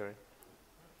your finger.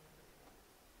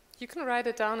 You can write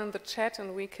it down in the chat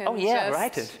and we can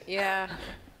write it. Yeah.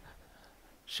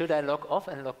 Should I log off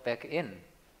and log back in?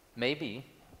 Maybe.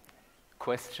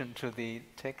 Question to the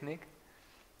technique.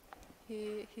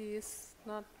 He is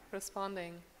not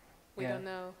responding. We don't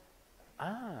know.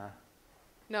 Ah.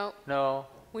 No.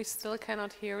 We still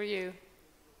cannot hear you.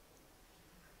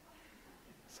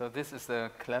 So this is the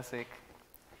classic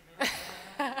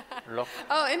log.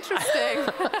 Oh, interesting.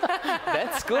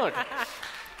 That's good.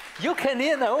 You can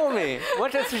hear Naomi.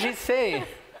 What does she say?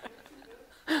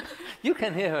 You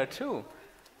can hear her too.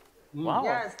 Wow.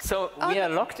 Yes. So we are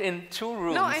locked in 2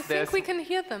 rooms. No, I think we can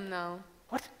hear them now.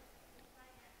 What?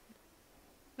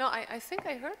 No, I think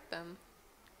I heard them.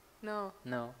 No.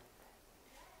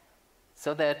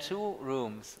 So there are 2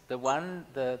 rooms. The one,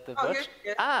 the yes.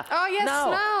 Oh, yes,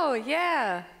 now,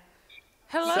 yeah.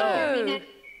 Hello.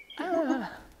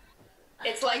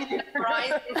 It's like the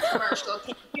Verizon commercial.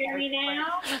 Can you hear me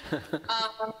now?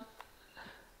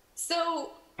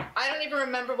 So I don't even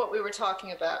remember what we were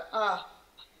talking about.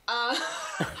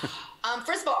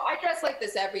 First of all, I dress like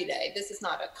this every day. This is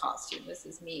not a costume. This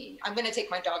is me. I'm going to take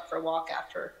my dog for a walk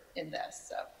after in this,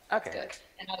 so that's good.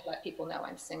 And I let people know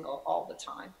I'm single all the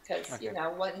time because, you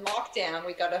know, when lockdown,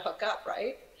 we got to hook up,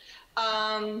 right?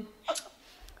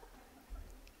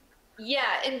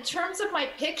 Yeah, in terms of my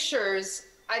pictures,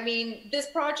 I mean, this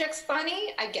project's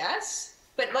funny, I guess,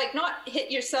 but like not hit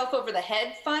yourself over the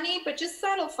head funny, but just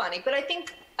subtle funny. But I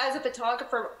think as a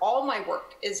photographer, all my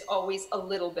work is always a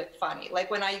little bit funny.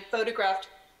 Like when I photographed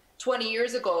 20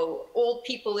 years ago, old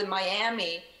people in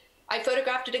Miami, I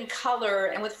photographed it in color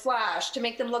and with flash to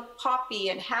make them look poppy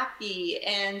and happy.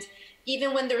 And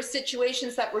even when there were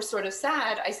situations that were sort of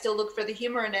sad, I still look for the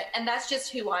humor in it. And that's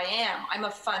just who I am. I'm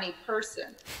a funny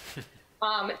person.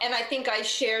 And I think I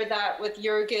share that with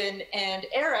Juergen and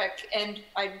Eric. And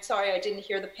I'm sorry I didn't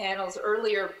hear the panels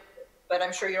earlier, but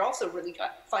I'm sure you're also really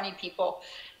funny people.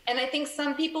 And I think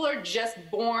some people are just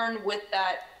born with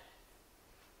that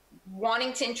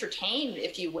wanting to entertain,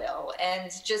 if you will,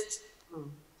 and just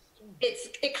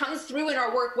it comes through in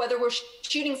our work whether we're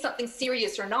shooting something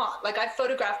serious or not. Like, I've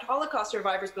photographed Holocaust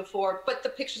survivors before, but the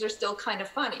pictures are still kind of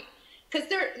funny. Because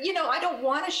they're, you know, I don't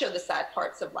want to show the sad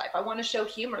parts of life. I want to show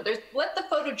humor. Let the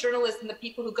photojournalists and the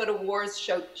people who go to wars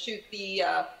shoot the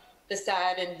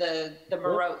sad and the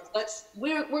morose.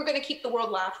 We're going to keep the world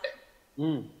laughing.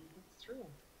 That's true.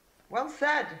 Well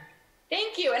said.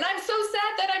 Thank you. And I'm so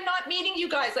sad that I'm not meeting you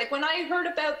guys. Like, when I heard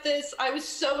about this, I was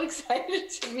so excited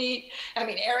to meet. I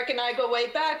mean, Eric and I go way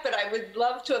back, but I would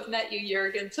love to have met you,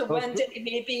 Juergen. So one day,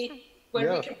 maybe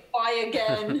when we can fly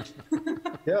again.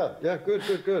 Yeah,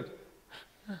 good.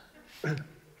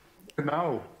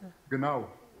 Genau. Now,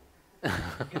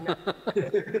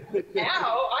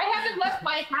 I haven't left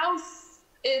my house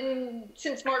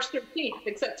since March 13th,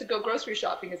 except to go grocery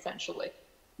shopping, essentially.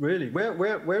 Really?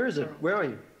 Where is it? Where are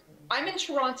you? I'm in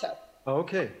Toronto. Oh,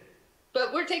 okay.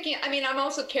 But we're taking, I mean, I'm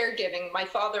also caregiving. My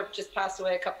father just passed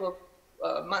away a couple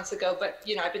of months ago, but,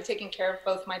 you know, I've been taking care of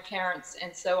both my parents.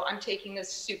 And so I'm taking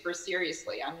this super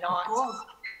seriously. I'm not. Of course.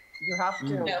 You have to.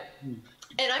 You know,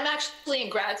 and I'm actually in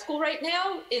grad school right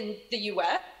now in the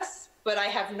US, but I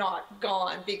have not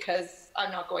gone because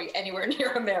I'm not going anywhere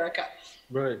near America.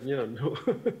 Right, yeah, no.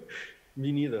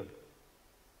 Me neither.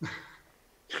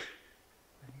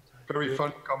 Very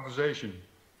fun conversation.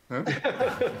 Huh?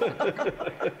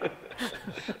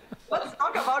 Let's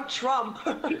talk about Trump.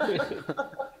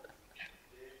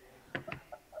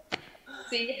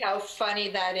 See how funny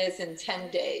that is in 10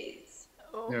 days.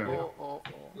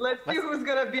 Let's see who's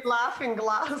going to be laughing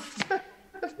last.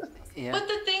 Yeah. But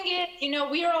the thing is, you know,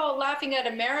 we are all laughing at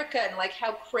America and like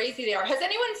how crazy they are. Has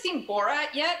anyone seen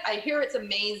Borat yet? I hear it's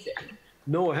amazing.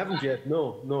 No, I haven't yet.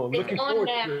 No. I'm looking forward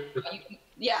to it.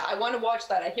 Yeah, I want to watch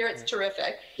that. I hear it's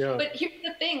terrific. Yeah. But here's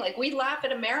the thing, like, we laugh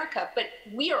at America, but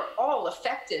we are all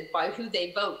affected by who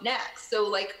they vote next. So,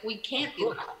 like, we can't be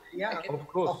laughing. Yeah, Like, Of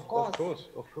course.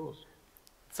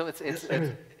 So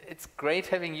it's great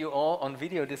having you all on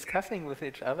video discussing with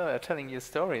each other, telling your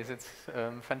stories. It's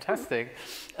fantastic.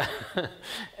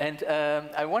 And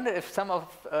I wonder if some of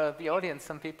the audience,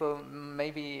 some people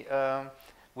maybe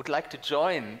would like to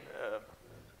join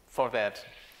for that.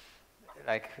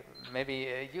 Like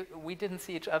maybe we didn't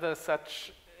see each other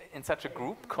in such a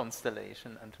group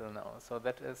constellation until now. So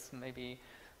that is maybe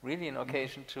really an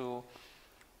occasion to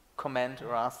comment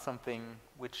or ask something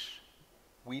which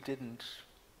we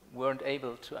weren't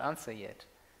able to answer yet.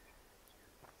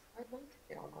 I'd like to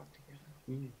get all got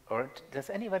together. Or does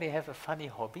anybody have a funny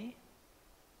hobby?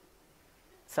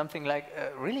 Something like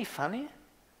really funny?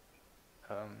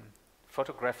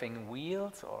 Photographing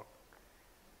wheels or...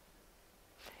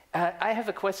 I have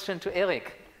a question to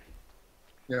Eric.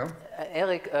 Yeah.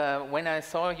 Eric, when I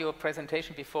saw your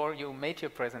presentation before you made your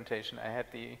presentation, I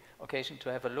had the occasion to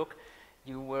have a look.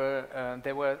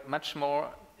 There were much more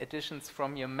editions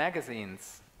from your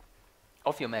magazines,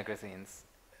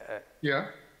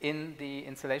 in the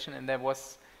installation, and there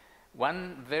was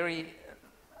one very,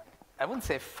 I wouldn't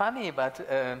say funny, but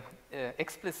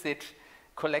explicit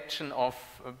collection of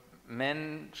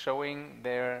men showing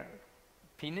their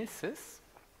penises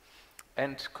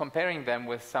and comparing them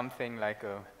with something like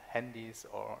handies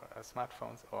or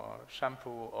smartphones or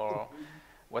shampoo or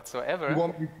whatsoever.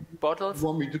 Bottles.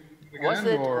 Want me to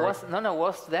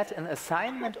Was that an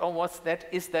assignment or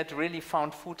is that really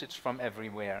found footage from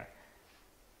everywhere?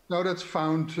 No, that's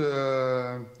found.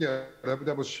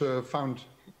 That was found,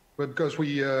 but because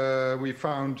we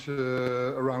found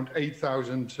around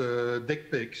 8,000 dick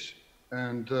pics,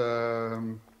 and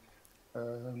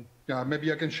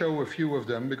maybe I can show a few of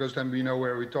them because then we know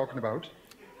where we're talking about.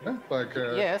 Yeah? Like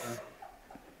yes.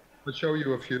 I'll show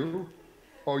you a few.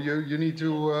 Oh, you need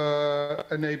to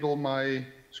enable my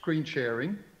screen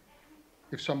sharing,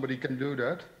 if somebody can do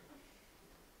that.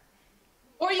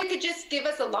 Or you could just give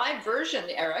us a live version,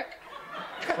 Eric.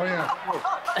 Oh, yeah.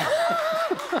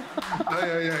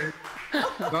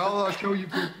 Well, I'll show you.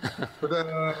 But,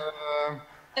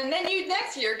 and then you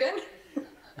next, Juergen.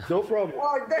 No problem.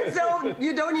 So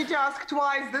you don't need to ask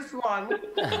twice this one.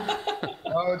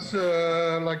 It's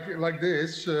like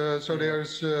this. So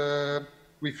there's...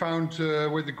 we found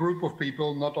with a group of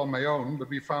people, not on my own, but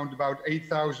we found about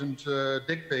 8,000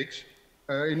 dick pics.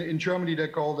 In Germany, they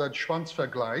call that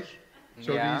Schwanzvergleich.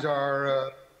 So these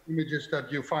are images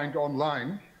that you find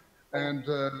online. And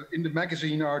in the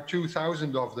magazine are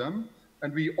 2,000 of them.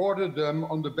 And we ordered them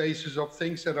on the basis of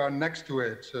things that are next to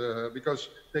it. Because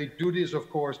they do this, of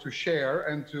course, to share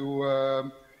and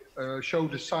to show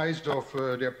the size of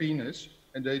their penis.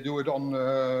 And they do it on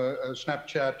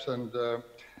Snapchat and...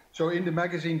 So in the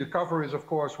magazine, the cover is, of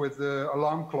course, with the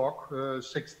alarm clock,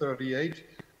 6:38.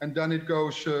 And then it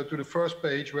goes to the first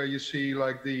page where you see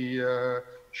like the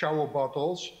shower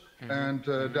bottles, and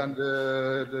then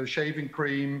the shaving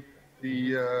cream,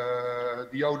 the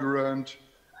deodorant,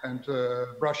 and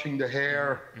brushing the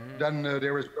hair. Then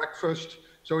there is breakfast.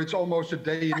 So it's almost a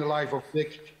day in the life of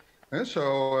Dick.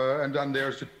 And then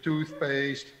there's the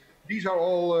toothpaste. These are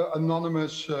all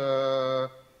anonymous,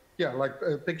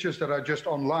 pictures that are just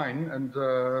online, and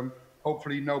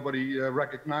hopefully nobody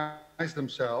recognizes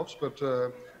themselves. But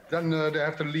then they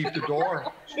have to leave the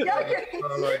door.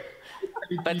 Like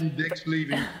 18 dicks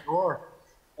leaving the door.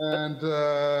 And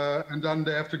then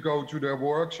they have to go to their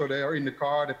work, so they are in the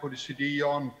car, they put a CD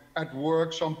on. At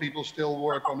work, some people still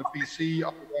work on a PC,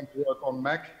 others work on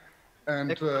Mac.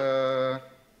 And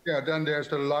then there's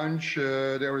the lunch,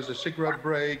 there is a cigarette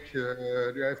break,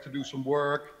 they have to do some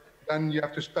work. Then you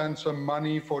have to spend some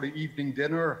money for the evening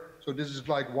dinner. So this is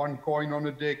like 1 coin on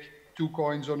a dick, 2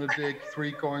 coins on a dick,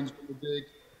 3 coins on a dick,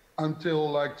 until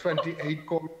like 28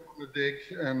 coins on a dick.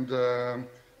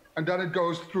 And then it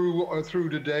goes through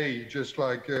the day, just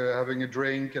like having a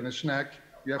drink and a snack.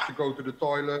 You have to go to the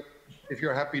toilet. If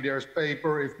you're happy, there's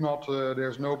paper. If not,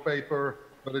 there's no paper,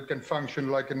 but it can function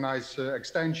like a nice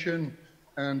extension.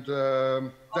 And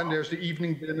then there's the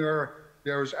evening dinner.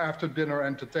 There's after dinner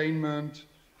entertainment.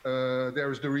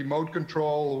 There's the remote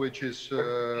control, which is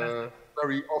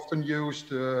very often used,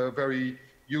 very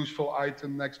useful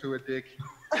item next to a dick.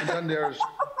 And then there's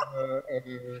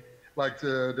like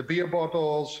the beer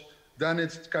bottles. Then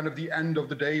it's kind of the end of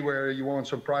the day where you want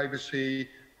some privacy.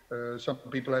 Some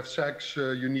people have sex.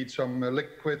 You need some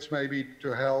liquids maybe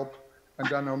to help. And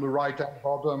then on the right-hand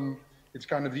bottom, it's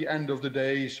kind of the end of the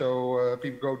day. So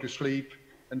people go to sleep,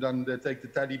 and then they take the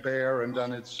teddy bear, and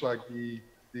then it's like the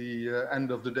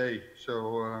end of the day. So.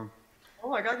 Oh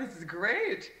my God, this is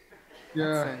great.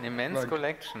 Yeah, it's an immense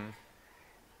collection.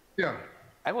 Yeah.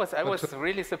 I was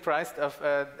really surprised of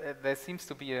there seems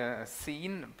to be a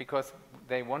scene because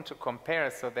they want to compare,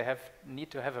 so they need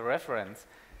to have a reference,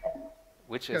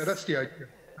 which is that's the idea.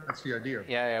 That's the idea.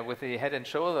 Yeah, with the Head and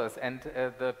Shoulders, and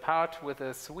the part with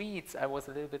the sweets, I was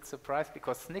a little bit surprised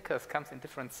because Snickers comes in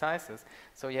different sizes.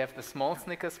 So you have the small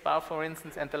Snickers bar, for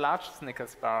instance, and the large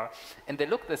Snickers bar, and they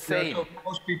look the same. So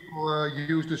most people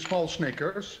use the small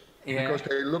Snickers because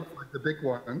they look like the big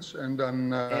ones, and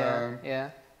then.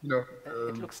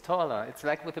 It looks taller. It's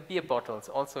like with the beer bottles.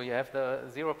 Also, you have the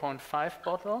 0.5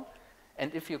 bottle,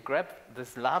 and if you grab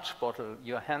this large bottle,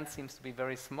 your hand seems to be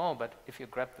very small, but if you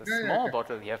grab the small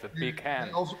bottle, you have a big hand.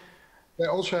 They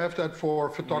also have that for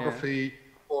photography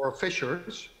for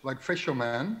fishers, like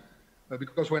fishermen,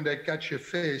 because when they catch a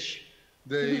fish,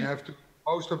 they have to,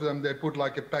 most of them, they put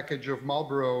like a package of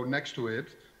Marlboro next to it.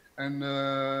 And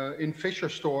in fisher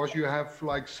stores, you have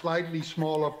like slightly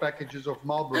smaller packages of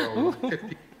Marlboro,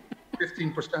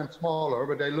 15% smaller,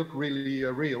 but they look really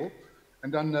real.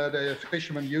 And then the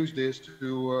fishermen use this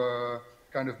to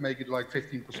kind of make it like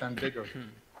 15% bigger.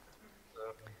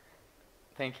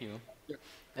 Thank you. Yeah.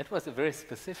 That was a very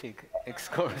specific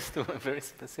excursus to a very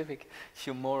specific,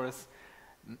 humorous.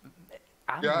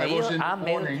 Are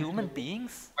male human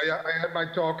beings? I had my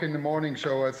talk in the morning,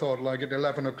 so I thought like at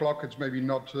 11 o'clock it's maybe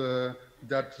not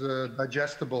that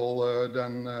digestible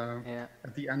then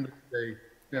at the end of the day.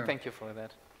 Yeah. Thank you for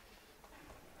that.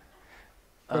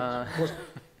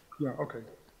 Okay.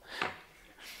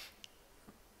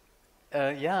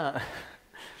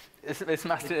 Es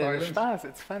macht Spaß,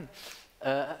 it's fun.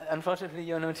 Unfortunately,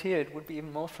 you're not here. It would be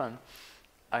even more fun,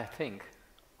 I think.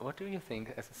 What do you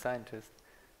think as a scientist?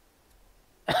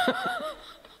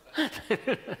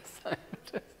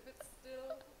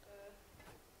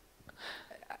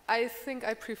 I think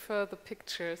I prefer the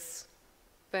pictures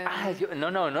than...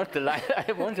 No, not the life.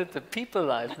 I wanted the people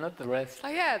life, not the rest. Oh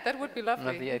yeah, that would be lovely.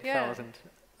 Not the 8,000.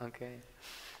 Yeah. Okay.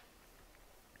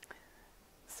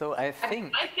 So I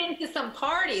think... I've been to some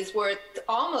parties where it's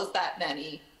almost that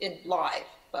many in live,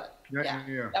 but that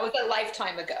was a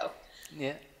lifetime ago.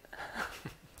 Yeah.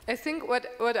 I think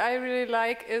what I really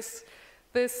like is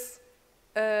this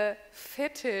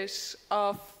fetish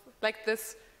of, like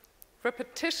this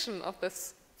repetition of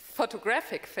this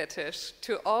photographic fetish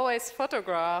to always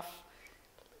photograph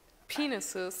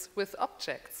penises with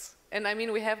objects. And I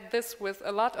mean, we have this with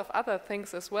a lot of other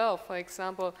things as well. For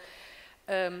example,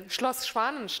 Schloss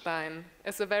Schwanenstein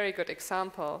is a very good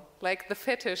example. Like the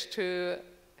fetish to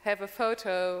have a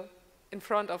photo in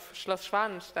front of Schloss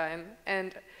Schwanenstein.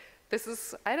 And this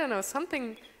is, I don't know,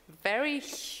 something very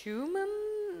human,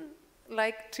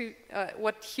 like to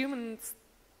what humans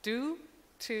do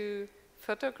to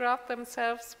photograph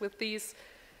themselves with these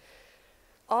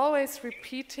always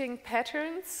repeating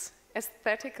patterns,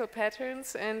 aesthetical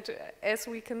patterns, and as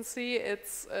we can see,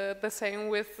 it's the same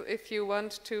with if you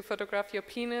want to photograph your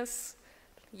penis.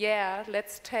 Yeah,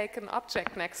 let's take an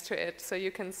object next to it so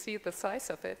you can see the size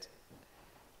of it.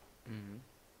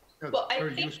 Well,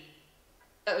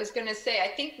 I was going to say, I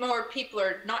think more people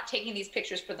are not taking these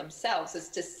pictures for themselves, it's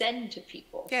to send to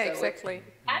people. Yeah, so exactly. It's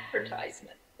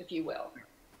advertisement, if you will.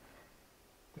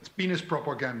 It's penis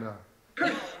propaganda.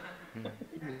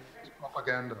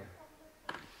 Propaganda.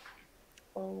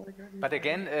 Oh my God. But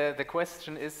again, the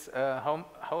question is,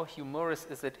 how humorous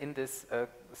is it in this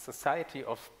society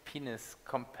of penis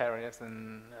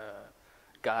comparison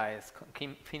guys,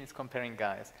 penis comparing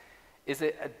guys? Is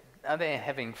it, are they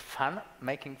having fun,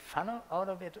 making fun out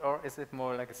of it, or is it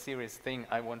more like a serious thing?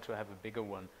 I want to have a bigger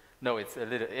one. No, it's a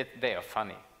little. They are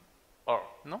funny, or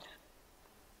no?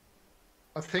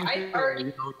 I think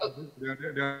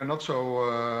they're not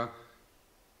so.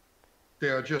 They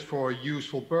are just for a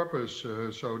useful purpose.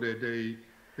 So they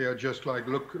are just like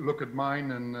look at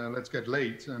mine and let's get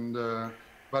laid. And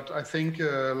but I think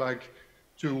like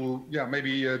to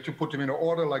maybe to put them in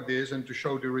order like this and to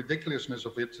show the ridiculousness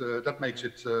of it. That makes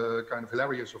it kind of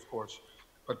hilarious, of course.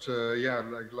 But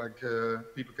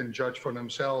people can judge for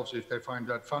themselves if they find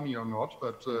that funny or not.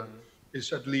 But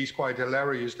it's at least quite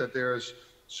hilarious that there's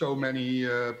so many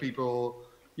people,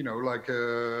 you know, like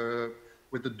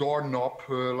with the doorknob,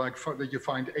 that you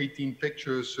find 18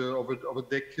 pictures of a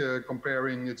dick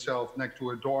comparing itself next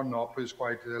to a doorknob is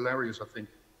quite hilarious, I think.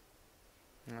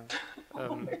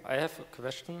 I have a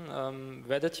question.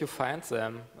 Where did you find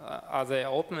them? Are they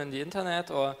open in the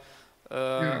internet, or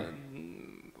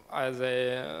are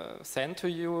they sent to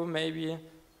you, maybe?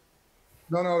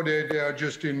 No, they are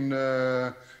just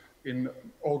in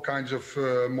all kinds of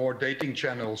more dating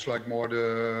channels, like more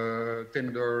the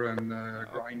Tinder and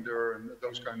Grindr and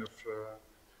those kind of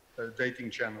dating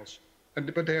channels.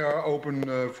 But they are open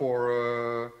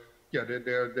for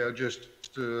they're just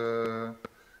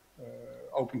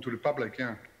open to the public.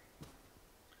 Yeah.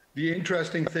 The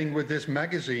interesting thing with this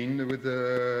magazine, with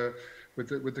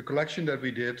the collection that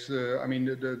we did, I mean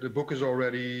the book is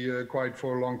already quite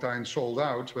for a long time sold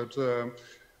out, but.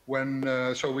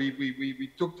 So we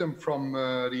took them from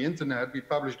the internet, we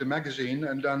published the magazine,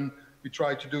 and then we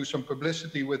tried to do some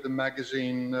publicity with the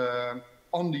magazine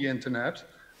on the internet.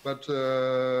 But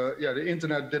the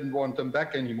internet didn't want them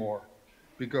back anymore,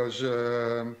 because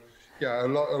on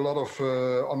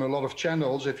a lot of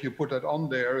channels, if you put that on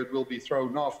there, it will be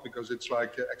thrown off because it's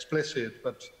like explicit.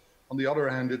 But on the other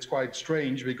hand, it's quite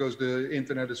strange because the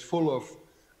internet is full of.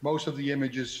 Most of the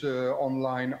images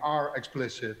online are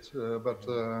explicit,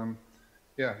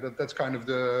 that's kind of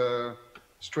the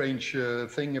strange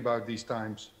thing about these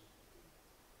times.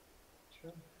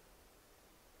 Sure.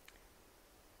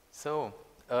 So,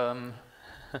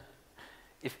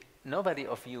 if nobody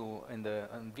of you in the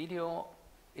video,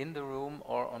 in the room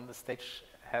or on the stage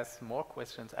has more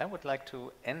questions, I would like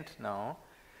to end now.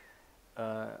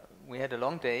 We had a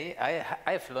long day.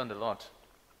 I've learned a lot.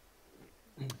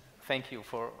 Thank you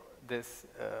for this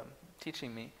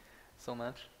teaching me so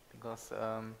much, because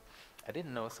I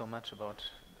didn't know so much about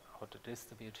how to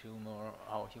distribute humor,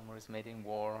 how humor is made in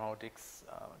war, how dicks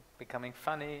are becoming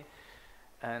funny,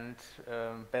 and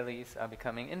bellies are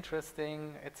becoming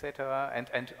interesting, etc.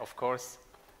 And of course,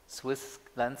 Swiss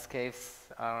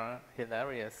landscapes are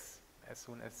hilarious as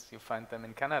soon as you find them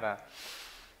in Canada.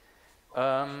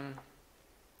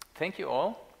 Thank you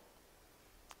all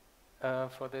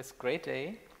for this great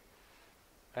day.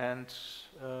 And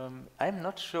I'm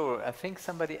not sure, I think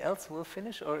somebody else will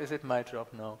finish, or is it my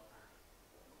job now?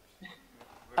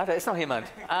 Da ist noch jemand.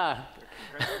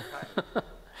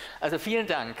 Also vielen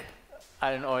Dank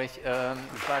allen euch.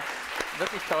 Es war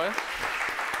wirklich toll.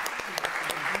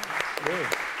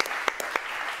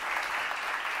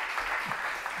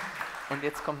 Und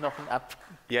jetzt kommt noch ein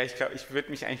Ja, ich glaube, ich würde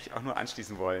mich eigentlich auch nur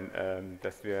anschließen wollen,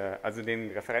 dass wir also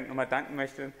den Referenten nochmal danken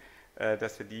möchten,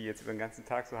 dass wir die jetzt über den ganzen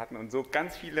Tag so hatten und so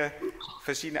ganz viele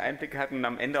verschiedene Einblicke hatten und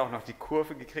am Ende auch noch die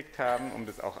Kurve gekriegt haben, um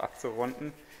das auch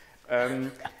abzurunden.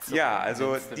 Ja,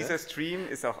 also dieser Stream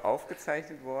ist auch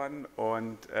aufgezeichnet worden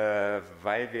und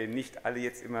weil wir nicht alle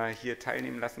jetzt immer hier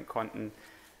teilnehmen lassen konnten,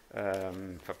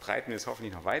 verbreiten wir es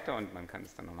hoffentlich noch weiter und man kann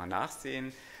es dann nochmal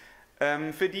nachsehen.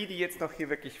 Für die, die jetzt noch hier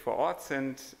wirklich vor Ort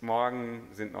sind, morgen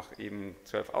sind noch eben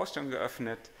 12 Ausstellungen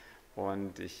geöffnet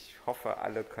und ich hoffe,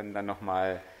 alle können dann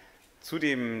nochmal zu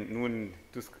dem nun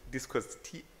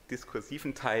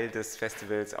diskursiven Teil des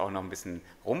Festivals auch noch ein bisschen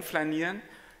rumflanieren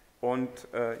und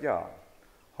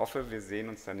hoffe, wir sehen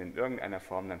uns dann in irgendeiner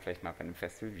Form dann vielleicht mal bei einem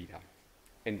Festival wieder.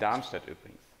 In Darmstadt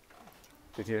übrigens.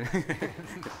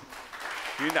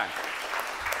 Vielen Dank.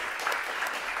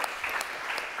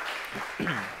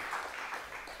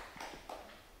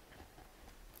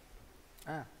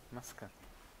 Maske.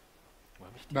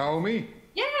 Naomi?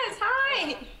 Yes,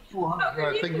 hi.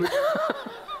 I think we...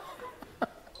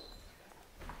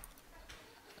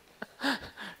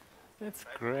 That's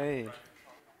great.